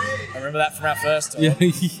 Sure. I remember that from our first talk.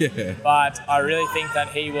 Yeah. But I really think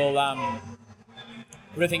that he will. I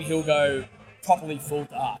really think he'll go properly full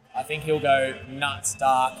dark. I think he'll go nuts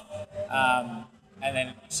dark, and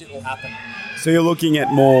then shit will happen. So you're looking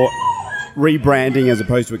at more rebranding as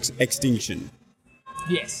opposed to extinction.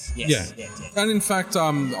 Yes. Yeah. And in fact, I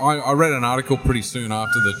read an article pretty soon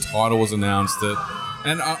after the title was announced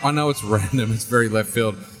and I know it's random, it's very left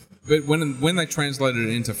field, but when they translated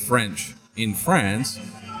it into French in France,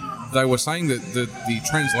 they were saying that the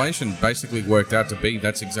translation basically worked out to be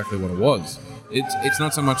that's exactly what it was. It's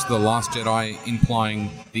not so much the Last Jedi implying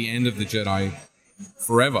the end of the Jedi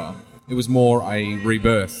forever. It was more a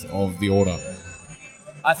rebirth of the Order.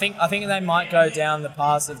 I think they might go down the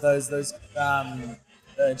path of those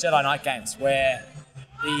Jedi Knight games where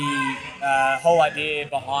the whole idea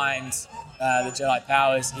behind the Jedi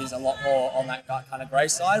powers is a lot more on that kind of grey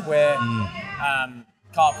side, where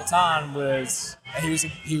Kyle Katarn was he was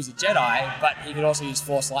a Jedi, but he could also use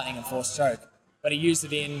Force Lightning and Force Choke, but he used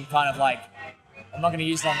it in kind of like, I'm not going to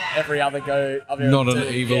use it on every other go. Not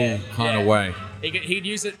an evil kind of way. He'd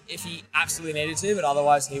use it if he absolutely needed to, but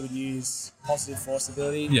otherwise he would use positive force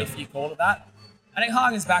ability if you called it that. And it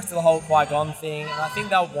harkens back to the whole Qui-Gon thing, and I think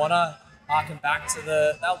they'll want to harken back to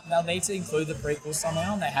they'll need to include the prequels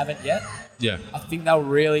somehow, and they haven't yet. Yeah. I think they'll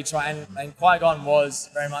really try, and Qui-Gon was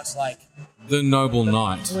very much like the noble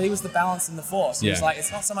knight. Well, he was the balance in the Force. He was Yeah. like,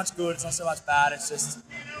 it's not so much good, it's not so much bad, it's just,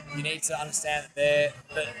 you need to understand that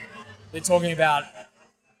they're talking about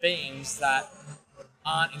beings that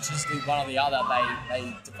aren't intrinsically one or the other,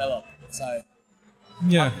 they develop. So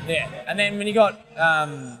Yeah. and then when you got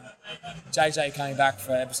JJ coming back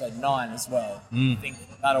for episode 9 as well, I think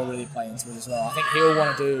that'll really play into it as well. I think he'll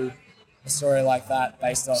want to do a story like that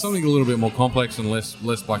based off Something a little bit more complex and less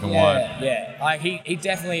black and white. Yeah. He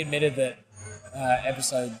definitely admitted that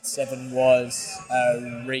episode 7 was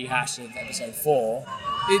a rehash of episode 4.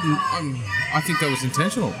 I think that was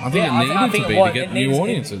intentional. I think it needed to be to get new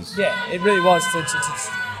audiences. It really was to,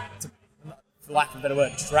 for lack of a better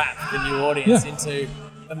word, trap the new audience into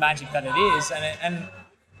the magic that it is. And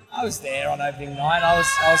I was there on opening night. I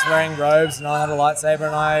was wearing robes and I had a lightsaber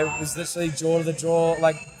and I was literally jaw to the jaw,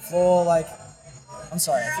 I'm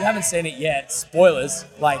sorry, if you haven't seen it yet, spoilers,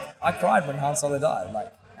 I cried when Han Solo died,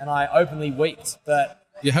 and I openly wept, but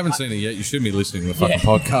You haven't seen it yet. You should be listening to the fucking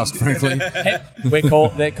podcast, frankly.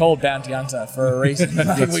 They're called Bounty Hunter for a reason.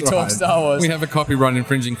 We talk Star Wars. We have a copyright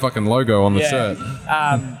infringing fucking logo on the shirt.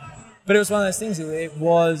 But it was one of those things. It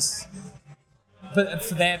was, but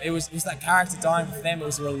for them, it was that character dying. For them, it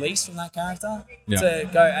was a release from that character to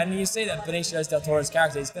go. And you see that Benicio del Toro's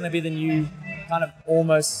character is going to be the new kind of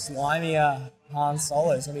almost slimier Han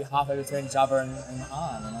Solo. It's going to be halfway between Jabba and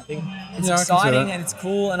Han. And I think it's exciting and it's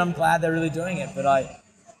cool, and I'm glad they're really doing it. But I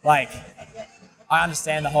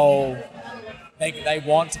understand the whole. They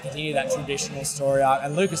want to continue that traditional story arc,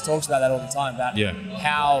 and Lucas talks about that all the time. About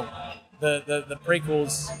how the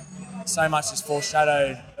prequels so much is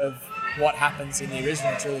foreshadowed of what happens in the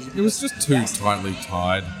original trilogy. It was just too tightly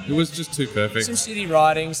tied. It was just too perfect. Some shitty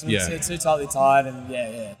writing, too tightly tied,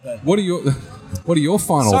 and But What are your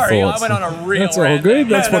final thoughts? Sorry, I went on a real That's all good.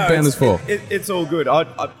 That's what band is for. It's all good.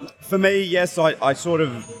 For me, yes, I sort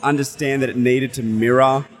of understand that it needed to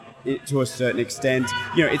mirror it to a certain extent.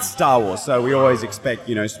 It's Star Wars, so we always expect,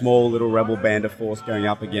 small little rebel band of Force going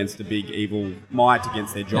up against a big evil might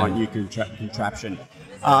against their giant new contraption.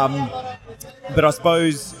 But I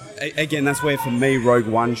suppose, again, that's where for me Rogue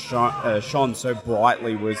One shone so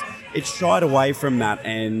brightly, was it shied away from that,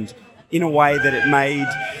 and in a way that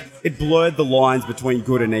it blurred the lines between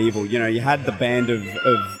good and evil. You had the band of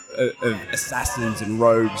assassins and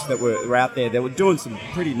rogues that were out there that were doing some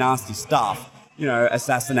pretty nasty stuff.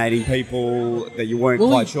 assassinating people that you weren't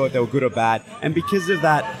quite sure if they were good or bad. And because of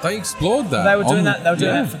that, they explored that. They were doing that. They were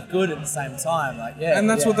doing that for good at the same time. And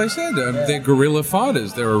that's what they said. They're guerrilla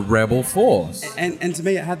fighters. They're a rebel force. And to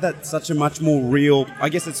me, it had that such a much more real. I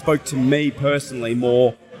guess it spoke to me personally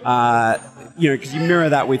more. Because you mirror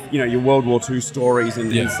that with, your World War II stories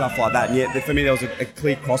and stuff like that. And yet, for me, there was a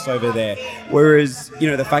clear crossover there. Whereas,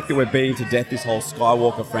 the fact that we're beating to death this whole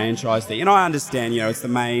Skywalker franchise thing, and I understand, it's the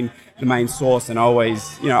main source, and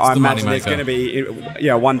always, I imagine there's going to be,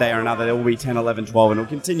 one day or another, there will be 10, 11, 12, and it'll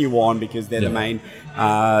continue on because they're the main,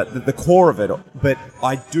 the core of it. But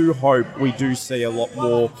I do hope we do see a lot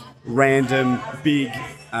more random, big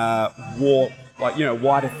war,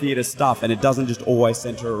 wider theatre stuff, and it doesn't just always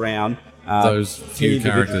centre around those few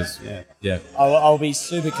characters. Yeah. I'll be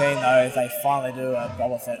super keen though if they finally do a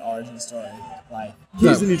Boba Fett origin story.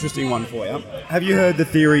 Here's an interesting one for you. Have you heard the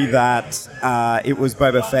theory that it was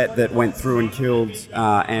Boba Fett that went through and killed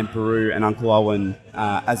Aunt Beru and Uncle Owen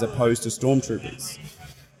as opposed to stormtroopers?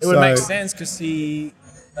 It would make sense because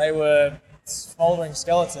they were smouldering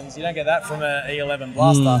skeletons. You don't get that from an E11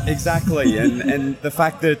 blaster. Exactly, and the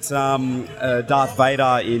fact that Darth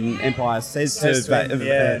Vader in Empire says to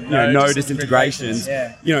no disintegrations.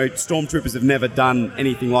 Stormtroopers have never done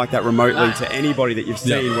anything like that remotely to anybody that you've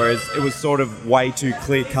seen. Whereas it was sort of way too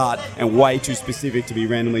clear cut and way too specific to be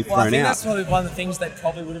randomly thrown out. I think that's probably one of the things they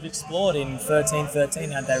probably would have explored in 1313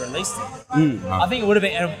 had they released it. I think it would have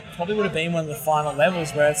been, and it probably would have been one of the final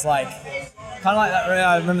levels where it's like. Kind of like that.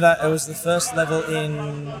 I remember that it was the first level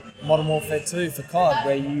in Modern Warfare 2 for COD,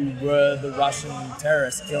 where you were the Russian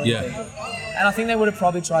terrorist killing people. And I think they would have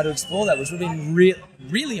probably tried to explore that, which would have been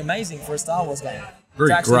really amazing for a Star Wars game.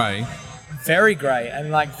 Very grey. Very grey,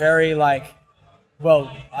 and very I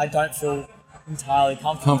don't feel entirely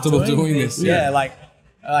comfortable doing this.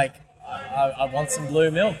 I want some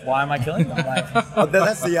blue milk. Why am I killing them?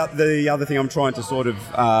 That's the other thing I'm trying to sort of,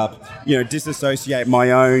 disassociate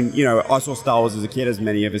my own. I saw Star Wars as a kid, as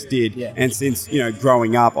many of us did. Yeah. And since,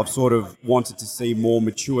 growing up, I've sort of wanted to see more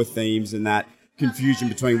mature themes and that confusion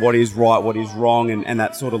between what is right, what is wrong, and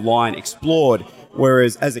that sort of line explored.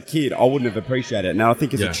 Whereas as a kid, I wouldn't have appreciated it. Now, I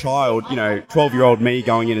think as a child, 12-year-old me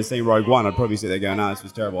going in and seeing Rogue One, I'd probably sit there going, no, this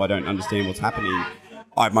was terrible. I don't understand what's happening.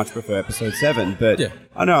 I much prefer Episode 7, but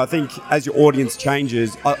I think as your audience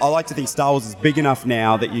changes, I like to think Star Wars is big enough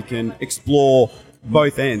now that you can explore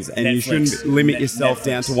both ends, and you shouldn't limit yourself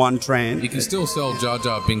down to one trend. You can still sell Jar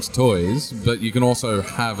Jar Binks toys, but you can also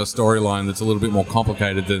have a storyline that's a little bit more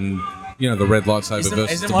complicated than the red lightsaber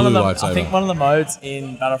versus the blue lightsaber. I think one of the modes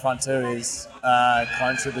in Battlefront 2 is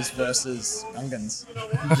Clone Troopers versus Gungans.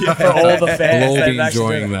 For all the fans. We'll all be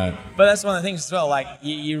enjoying that. But that's one of the things as well.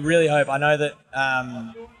 You really hope. I know that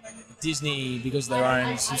Disney, because of their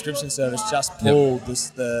own subscription service, just pulled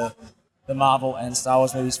the Marvel and Star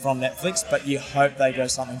Wars movies from Netflix, but you hope they go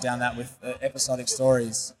something down that with episodic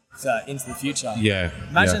stories into the future.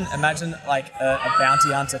 Imagine like a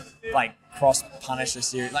bounty hunter cross Punisher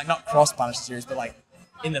series, not cross Punisher series, but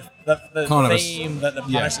in the theme that the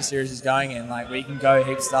Punisher series is going in, where you can go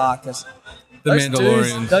heaps dark because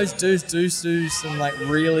Mandalorians. Those dudes do some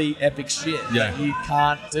really epic shit that you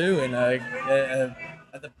can't do in the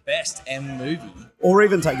best M movie. Or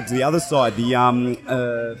even take it to the other side,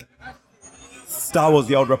 the Star Wars: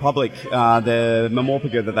 The Old Republic, the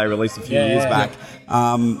Memorpaga that they released a few years back.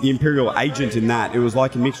 The Imperial agent in that, it was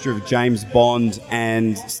like a mixture of James Bond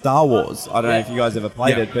and Star Wars. I don't know if you guys ever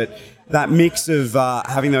played it, but that mix of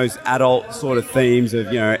having those adult sort of themes of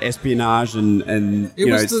espionage and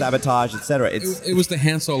sabotage, etc. It was the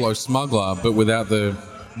Han Solo smuggler, but without the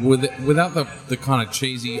kind of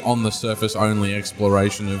cheesy on the surface only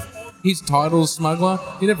exploration of his title's smuggler.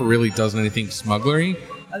 He never really does anything smugglery.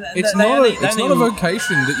 It's not a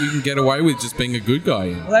vocation that you can get away with just being a good guy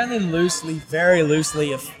in. Well, they only very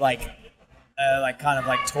loosely,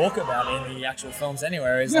 talk about it in the actual films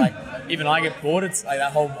anywhere. It's even I get bored. It's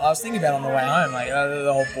that whole. I was thinking about it on the way home,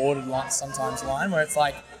 the whole boarded sometimes line where it's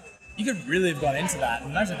you could really have got into that.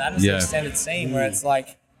 Imagine that as an extended scene where it's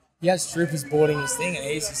he has troopers boarding his thing and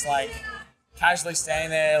he's just casually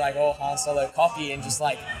standing there all Han Solo cocky and just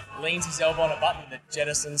leans his elbow on a button that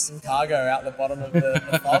jettisons some cargo out the bottom of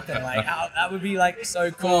the Falcon. That would be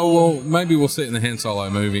so cool. Oh, well, maybe we'll see it in the Han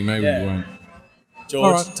Solo movie. Maybe we won't.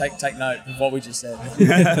 George, take note of what we just said.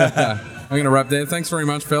 I'm going to wrap there. Thanks very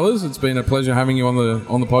much, fellas. It's been a pleasure having you on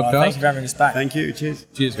the podcast. Thank you for having us back. Thank you. Cheers.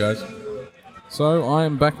 Cheers, guys. So I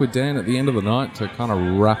am back with Dan at the end of the night to kind of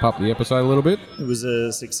wrap up the episode a little bit. It was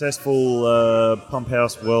a successful Pump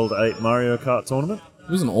House World 8 Mario Kart tournament. It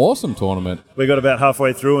was an awesome tournament. We got about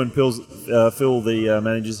halfway through, and Phil, the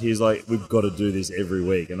manager, he's like, "We've got to do this every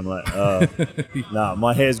week." And I'm like, "Nah,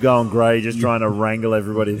 my hair's going grey just trying to wrangle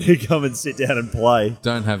everybody to come and sit down and play."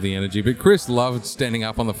 Don't have the energy. But Chris loved standing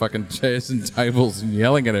up on the fucking chairs and tables and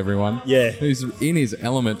yelling at everyone. Yeah. He's in his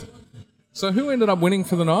element. So who ended up winning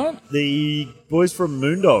for the night? The boys from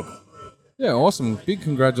Moondog. Yeah, awesome. Big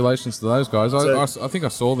congratulations to those guys. I think I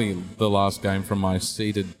saw the last game from my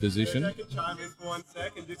seated position. I could chime in for 1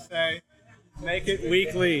 sec and just say, make it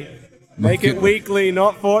weekly. Make it weekly,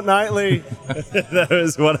 not fortnightly. That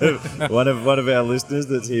was one of our listeners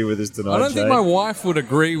that's here with us tonight. I don't think my wife would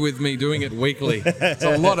agree with me doing it weekly. It's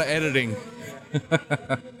a lot of editing.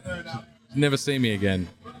 Never see me again.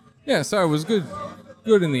 Yeah, so it was good.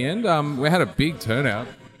 Good in the end. We had a big turnout.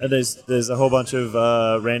 And there's a whole bunch of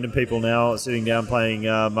random people now sitting down playing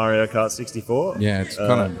Mario Kart 64. Yeah, it's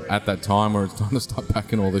kind of at that time where it's time to start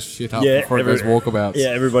packing all this shit up before it goes walkabouts. Yeah,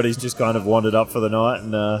 everybody's just kind of wandered up for the night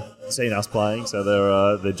and seen us playing,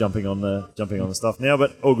 so they're jumping on the stuff now.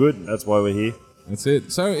 But all good. That's why we're here. That's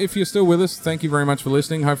it. So if you're still with us, thank you very much for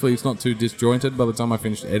listening. Hopefully it's not too disjointed by the time I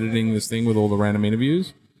finish editing this thing with all the random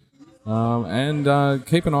interviews. And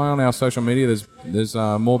keep an eye on our social media. There's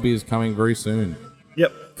more beers coming very soon.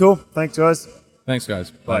 Yep. Cool. Thanks, guys. Thanks, guys.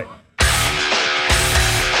 Bye.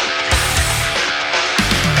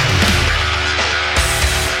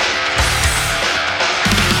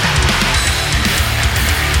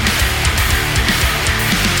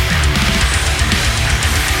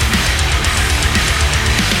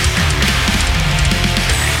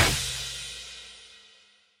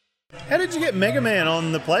 How did you get Mega Man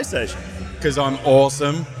on the PlayStation? Because I'm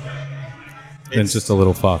awesome. And just a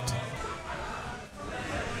little fucked.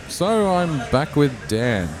 So I'm back with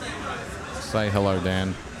Dan. Say hello,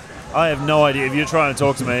 Dan. I have no idea. If you're trying to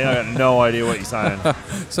talk to me, I got no idea what you're saying.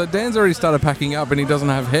 So Dan's already started packing up and he doesn't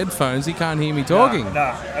have headphones. He can't hear me talking. No,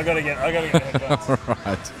 I gotta get headphones. All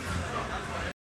right.